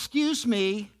 no, excuse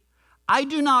me, I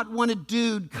do not want a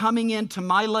dude coming into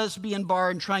my lesbian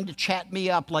bar and trying to chat me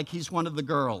up like he's one of the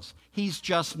girls. He's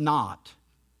just not.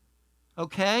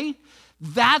 Okay?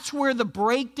 That's where the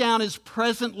breakdown is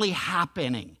presently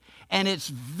happening. And it's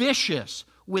vicious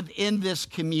within this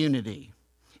community.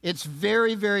 It's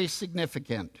very, very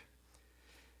significant.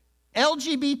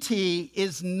 LGBT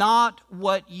is not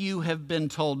what you have been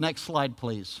told. Next slide,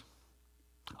 please.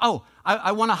 Oh,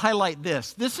 I want to highlight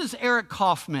this. This is Eric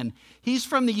Kaufman. He's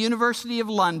from the University of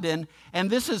London, and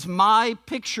this is my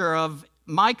picture of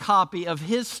my copy of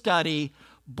his study,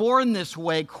 Born This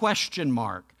Way, ?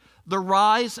 The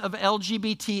Rise of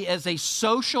LGBT as a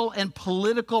Social and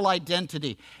Political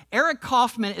Identity. Eric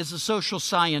Kaufman is a social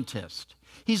scientist.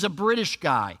 He's a British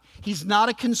guy. He's not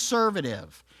a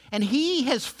conservative. And he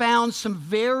has found some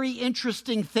very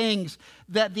interesting things,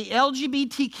 that the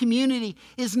LGBT community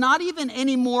is not even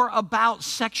anymore about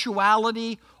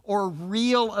sexuality or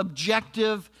real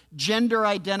objective gender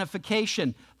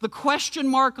identification. The question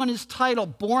mark on his title,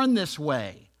 Born This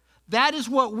Way, that is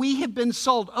what we have been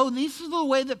sold. Oh, this is the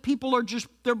way that people are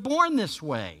they're born this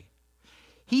way.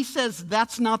 He says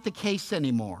that's not the case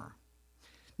anymore.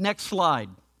 Next slide.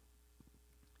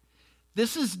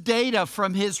 This is data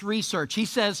from his research. He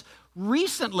says,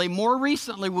 more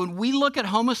recently, when we look at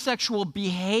homosexual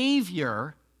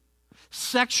behavior,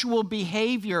 sexual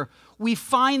behavior, we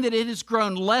find that it has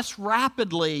grown less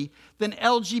rapidly than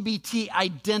LGBT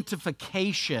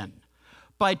identification.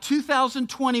 By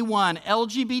 2021,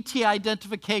 LGBT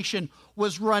identification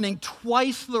was running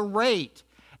twice the rate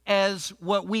as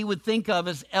what we would think of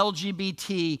as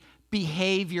LGBT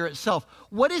behavior itself.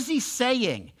 What is he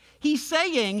saying? He's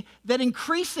saying that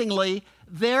increasingly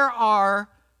there are,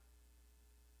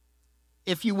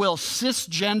 if you will,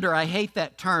 cisgender, I hate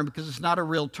that term because it's not a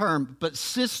real term, but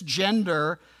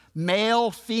cisgender,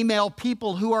 male, female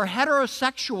people who are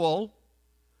heterosexual,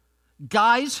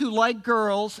 guys who like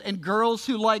girls and girls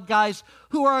who like guys,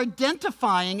 who are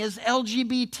identifying as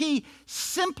LGBT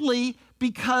simply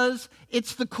because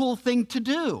it's the cool thing to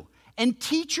do. And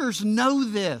teachers know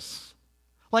this.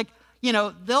 Like,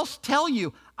 they'll tell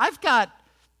you, I've got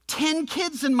 10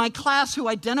 kids in my class who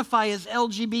identify as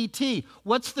LGBT.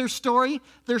 What's their story?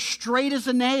 They're straight as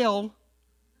a nail,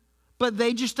 but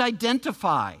they just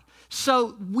identify.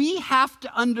 So we have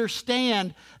to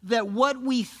understand that what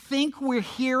we think we're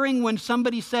hearing when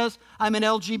somebody says, I'm an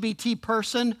LGBT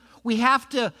person, we have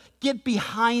to get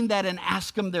behind that and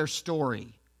ask them their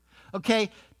story.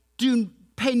 Okay?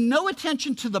 Pay no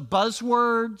attention to the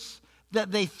buzzwords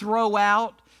that they throw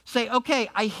out. Say, okay,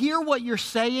 I hear what you're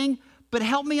saying, but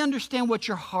help me understand what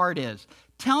your heart is.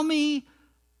 Tell me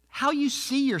how you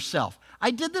see yourself.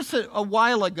 I did this a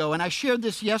while ago, and I shared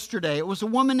this yesterday. It was a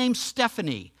woman named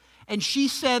Stephanie, and she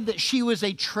said that she was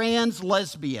a trans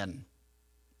lesbian.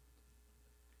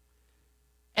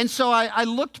 And so I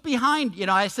looked behind,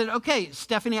 I said, okay,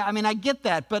 Stephanie, I get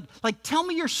that, but tell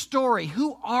me your story.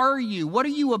 Who are you? What are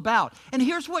you about? And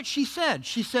here's what she said.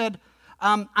 She said,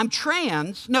 I'm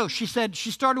trans. No, she said, she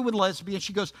started with lesbian.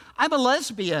 She goes, I'm a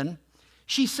lesbian.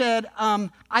 She said,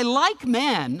 I like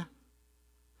men,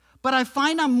 but I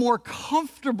find I'm more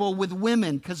comfortable with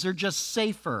women because they're just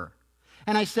safer.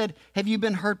 And I said, have you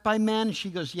been hurt by men? And she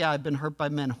goes, yeah, I've been hurt by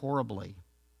men horribly.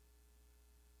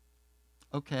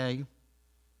 Okay.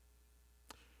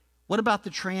 What about the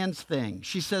trans thing?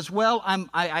 She says, well,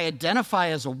 I identify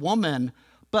as a woman,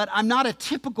 but I'm not a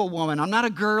typical woman. I'm not a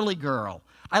girly girl.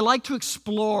 I like to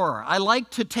explore. I like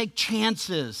to take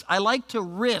chances. I like to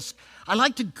risk. I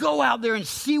like to go out there and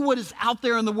see what is out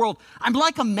there in the world. I'm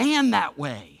like a man that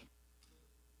way.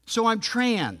 So I'm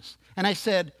trans. And I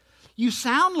said, you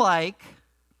sound like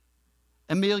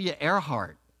Amelia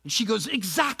Earhart. And she goes,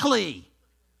 exactly.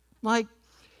 I'm like,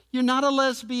 you're not a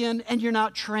lesbian and you're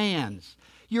not trans.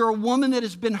 You're a woman that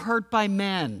has been hurt by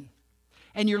men.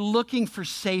 And you're looking for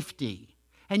safety.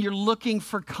 And you're looking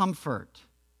for comfort.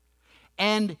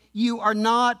 And you are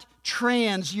not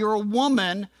trans. You're a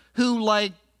woman who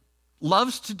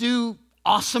loves to do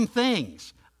awesome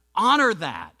things. Honor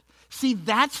that. See,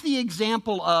 that's the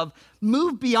example of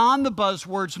move beyond the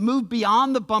buzzwords, move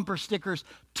beyond the bumper stickers,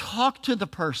 talk to the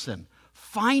person,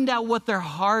 find out what their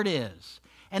heart is,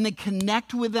 and then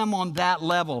connect with them on that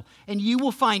level. And you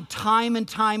will find time and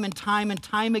time and time and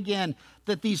time again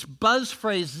that these buzz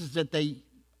phrases that they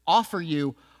offer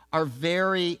you are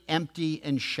very empty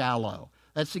and shallow.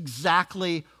 That's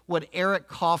exactly what Eric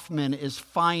Kaufman is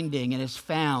finding and has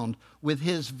found with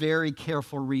his very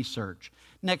careful research.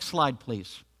 Next slide,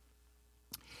 please.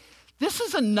 This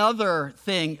is another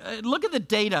thing. Look at the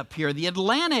date up here. The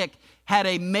Atlantic had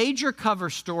a major cover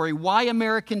story, Why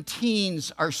American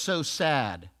Teens Are So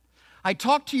Sad. I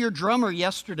talked to your drummer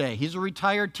yesterday. He's a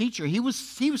retired teacher. He was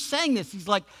saying this. He's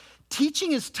like,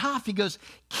 teaching is tough. He goes,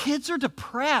 kids are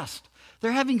depressed.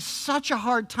 They're having such a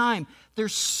hard time. They're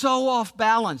so off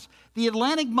balance. The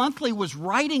Atlantic Monthly was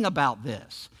writing about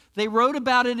this. They wrote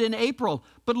about it in April.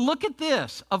 But look at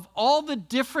this. Of all the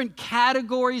different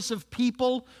categories of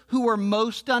people who are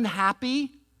most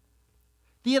unhappy,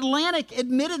 the Atlantic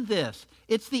admitted this.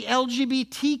 It's the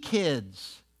LGBT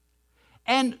kids.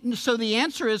 And so the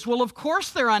answer is, well, of course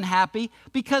they're unhappy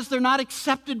because they're not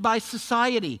accepted by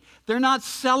society. They're not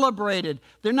celebrated.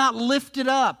 They're not lifted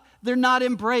up. They're not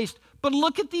embraced. But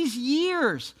look at these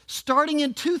years, starting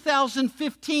in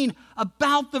 2015,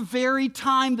 about the very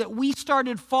time that we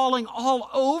started falling all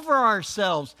over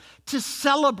ourselves to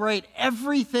celebrate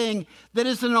everything that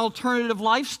is an alternative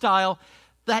lifestyle,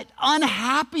 that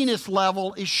unhappiness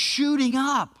level is shooting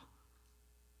up.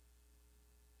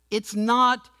 It's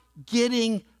not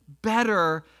getting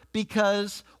better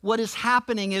because what is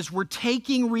happening is we're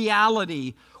taking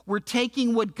reality, we're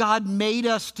taking what God made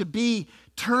us to be,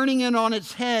 turning it on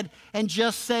its head and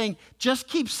just saying, just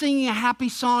keep singing a happy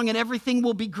song and everything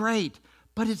will be great.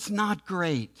 But it's not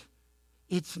great.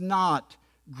 It's not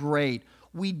great.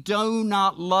 We do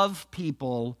not love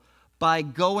people by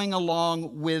going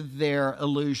along with their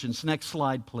illusions. Next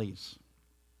slide, please.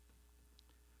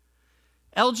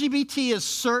 LGBT is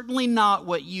certainly not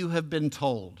what you have been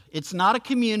told. It's not a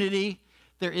community.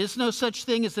 There is no such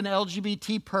thing as an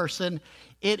LGBT person.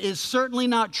 It is certainly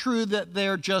not true that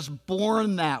they're just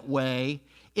born that way.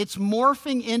 It's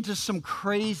morphing into some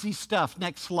crazy stuff.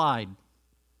 Next slide.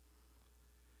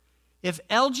 If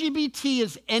LGBT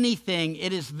is anything,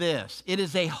 it is this. It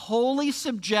is a wholly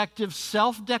subjective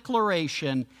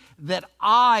self-declaration that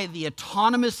I, the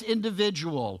autonomous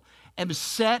individual, am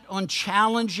set on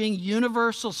challenging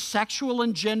universal sexual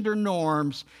and gender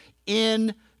norms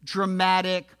in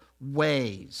dramatic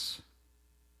ways.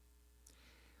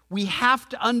 We have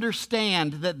to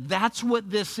understand that that's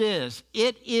what this is.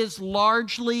 It is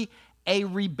largely a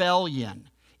rebellion.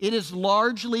 It is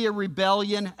largely a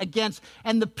rebellion against,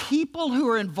 and the people who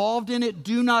are involved in it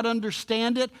do not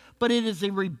understand it, but it is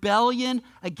a rebellion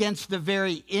against the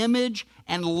very image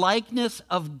and likeness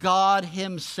of God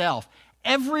Himself.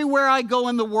 Everywhere I go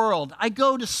in the world, I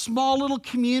go to small little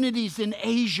communities in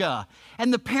Asia,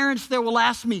 and the parents there will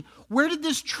ask me, where did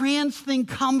this trans thing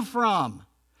come from?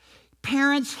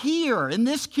 Parents here in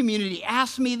this community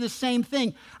ask me the same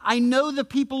thing. I know the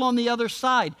people on the other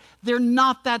side. They're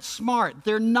not that smart.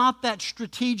 They're not that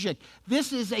strategic.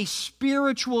 This is a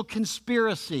spiritual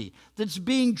conspiracy that's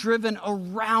being driven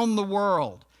around the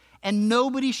world. And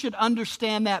nobody should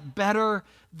understand that better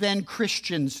than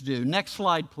Christians do. Next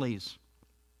slide, please.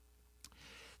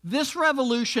 This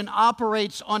revolution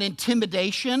operates on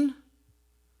intimidation.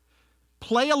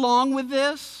 Play along with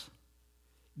this.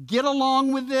 Get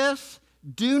along with this.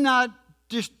 Do not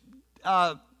just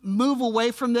move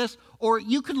away from this, or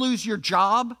you could lose your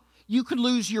job. You could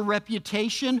lose your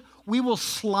reputation. We will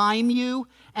slime you.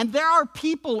 And there are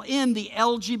people in the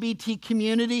LGBT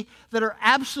community that are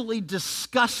absolutely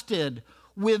disgusted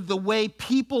with the way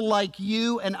people like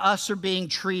you and us are being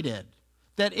treated.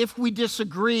 That if we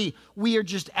disagree, we are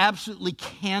just absolutely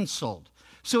canceled.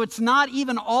 So it's not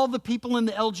even all the people in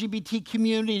the LGBT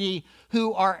community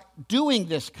who are doing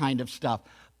this kind of stuff.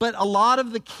 but a lot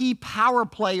of the key power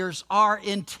players are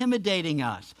intimidating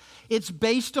us. It's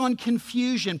based on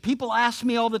confusion. People ask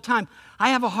me all the time, I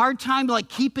have a hard time like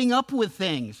keeping up with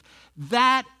things.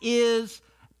 That is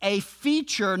a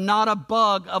feature, not a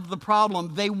bug of the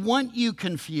problem. They want you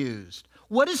confused.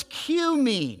 What does Q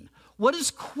mean? What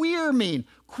does queer mean?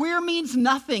 Queer means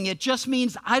nothing. It just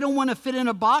means I don't want to fit in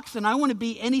a box and I want to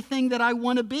be anything that I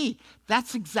want to be.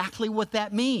 That's exactly what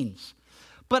that means.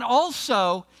 But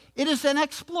also, it is an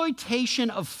exploitation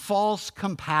of false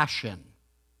compassion.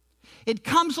 It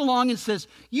comes along and says,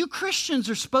 you Christians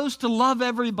are supposed to love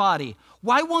everybody.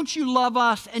 Why won't you love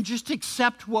us and just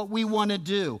accept what we want to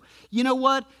do? You know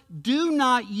what? Do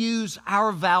not use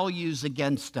our values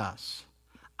against us.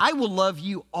 I will love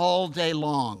you all day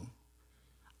long.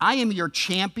 I am your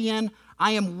champion.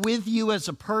 I am with you as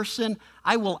a person.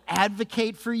 I will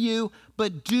advocate for you,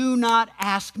 but do not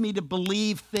ask me to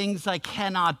believe things I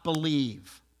cannot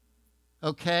believe.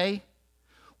 Okay?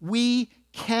 We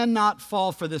cannot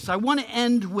fall for this. I want to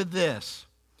end with this.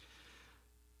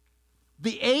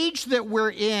 The age that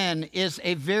we're in is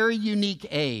a very unique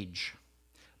age,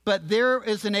 but there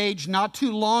is an age not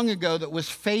too long ago that was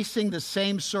facing the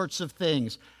same sorts of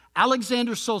things.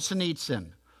 Alexander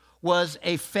Solzhenitsyn was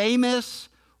a famous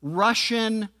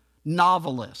Russian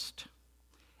novelist,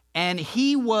 and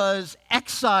he was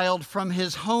exiled from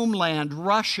his homeland,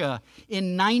 Russia,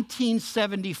 in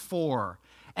 1974.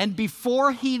 And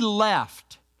before he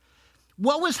left,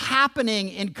 what was happening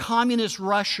in communist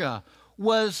Russia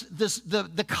was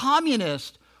the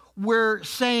communists were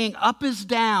saying up is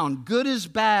down, good is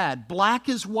bad, black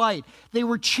is white. They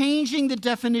were changing the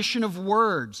definition of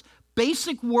words.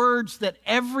 Basic words that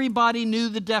everybody knew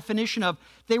the definition of,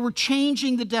 they were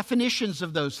changing the definitions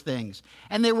of those things.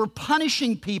 And they were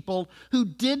punishing people who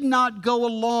did not go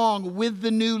along with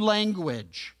the new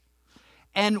language.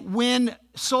 And when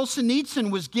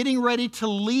Solzhenitsyn was getting ready to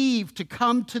leave to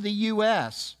come to the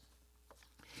U.S.,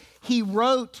 he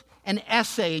wrote an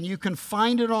essay, and you can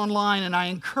find it online, and I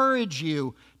encourage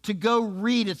you to go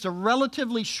read. It's a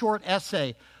relatively short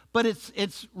essay, but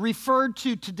it's referred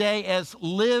to today as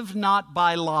Live Not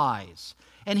by Lies.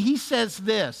 And he says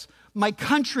this, my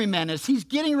countrymen, as he's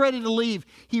getting ready to leave,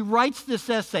 he writes this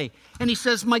essay, and he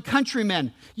says, my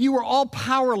countrymen, you are all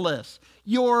powerless.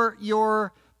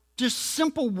 You're just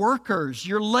simple workers,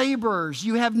 you're laborers,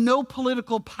 you have no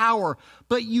political power,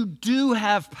 but you do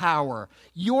have power.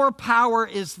 Your power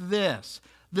is this.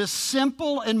 The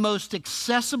simple and most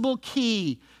accessible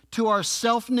key to our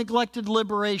self-neglected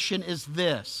liberation is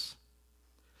this: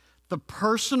 the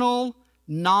personal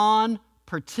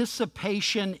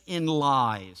non-participation in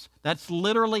lies. That's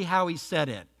literally how he said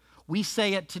it. We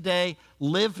say it today,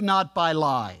 live not by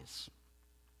lies.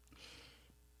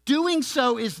 Doing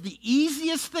so is the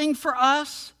easiest thing for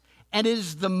us, and it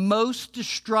is the most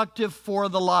destructive for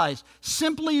the lies.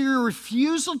 Simply your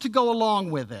refusal to go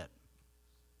along with it.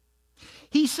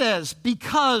 He says,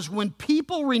 because when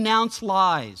people renounce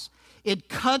lies, it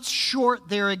cuts short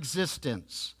their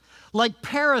existence. Like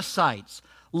parasites,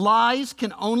 lies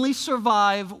can only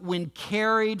survive when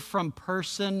carried from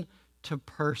person to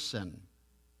person.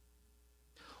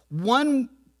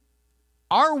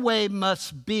 Our way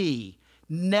must be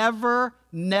never,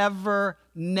 never,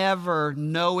 never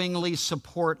knowingly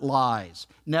support lies.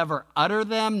 Never utter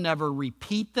them, never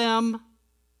repeat them,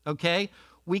 okay?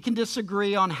 We can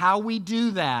disagree on how we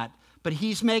do that, but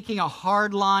he's making a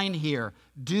hard line here.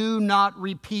 Do not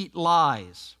repeat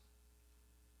lies.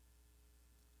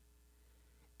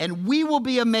 And we will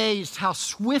be amazed how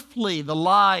swiftly the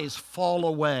lies fall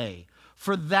away.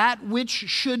 For that which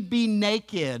should be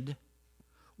naked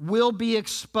will be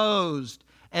exposed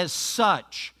as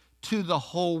such to the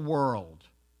whole world.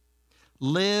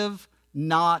 Live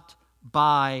not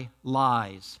by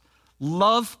lies.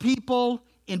 Love people,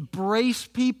 embrace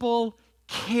people,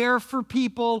 care for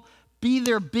people, be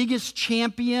their biggest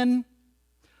champion,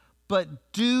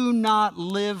 but do not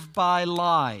live by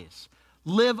lies.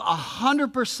 Live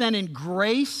 100% in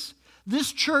grace.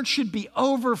 This church should be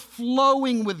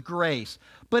overflowing with grace,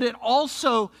 but it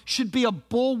also should be a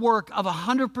bulwark of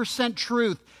 100%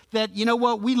 truth that, you know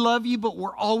what, we love you, but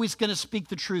we're always going to speak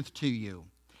the truth to you.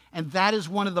 And that is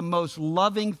one of the most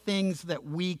loving things that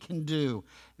we can do.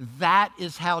 That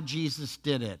is how Jesus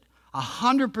did it.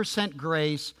 100%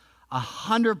 grace,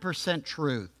 100%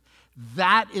 truth.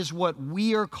 That is what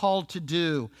we are called to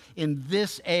do in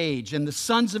this age. And the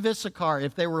sons of Issachar,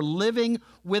 if they were living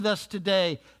with us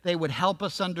today, they would help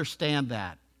us understand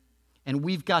that. And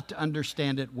we've got to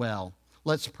understand it well.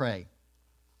 Let's pray.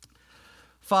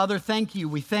 Father, thank you.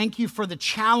 We thank you for the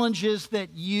challenges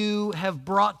that you have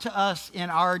brought to us in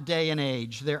our day and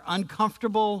age. They're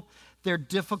uncomfortable. they're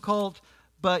difficult,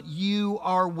 but you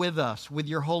are with us, with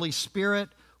your Holy Spirit,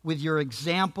 with your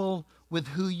example, with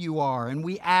who you are. And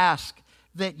we ask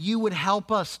that you would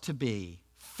help us to be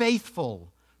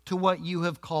faithful to what you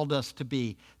have called us to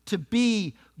be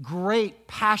great,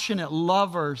 passionate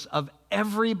lovers of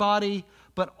everybody,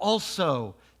 but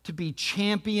also to be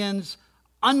champions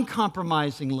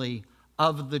uncompromisingly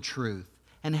of the truth.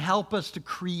 And help us to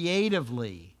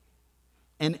creatively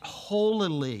and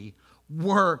holily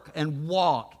work and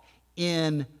walk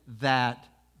in that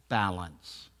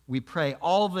balance. We pray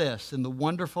all this in the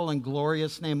wonderful and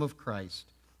glorious name of Christ.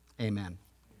 Amen.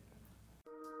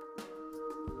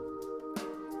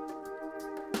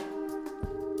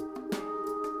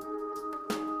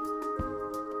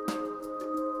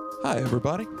 Hi,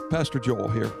 everybody. Pastor Joel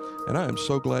here, and I am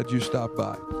so glad you stopped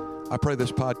by. I pray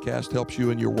this podcast helps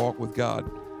you in your walk with God.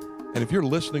 And if you're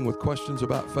listening with questions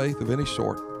about faith of any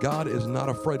sort, God is not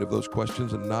afraid of those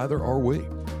questions, and neither are we.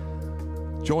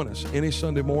 Join us any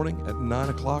Sunday morning at 9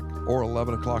 o'clock or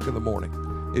 11 o'clock in the morning.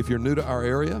 If you're new to our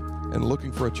area and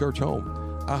looking for a church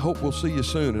home, I hope we'll see you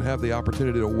soon and have the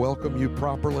opportunity to welcome you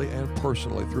properly and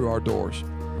personally through our doors.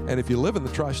 And if you live in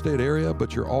the tri-state area,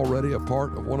 but you're already a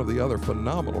part of one of the other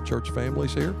phenomenal church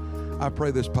families here, I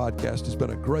pray this podcast has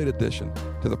been a great addition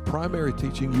to the primary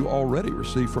teaching you already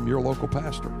receive from your local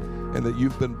pastor, and that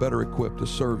you've been better equipped to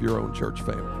serve your own church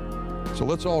family. So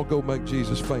let's all go make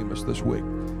Jesus famous this week.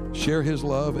 Share his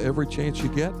love every chance you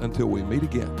get until we meet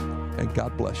again, and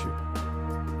God bless you.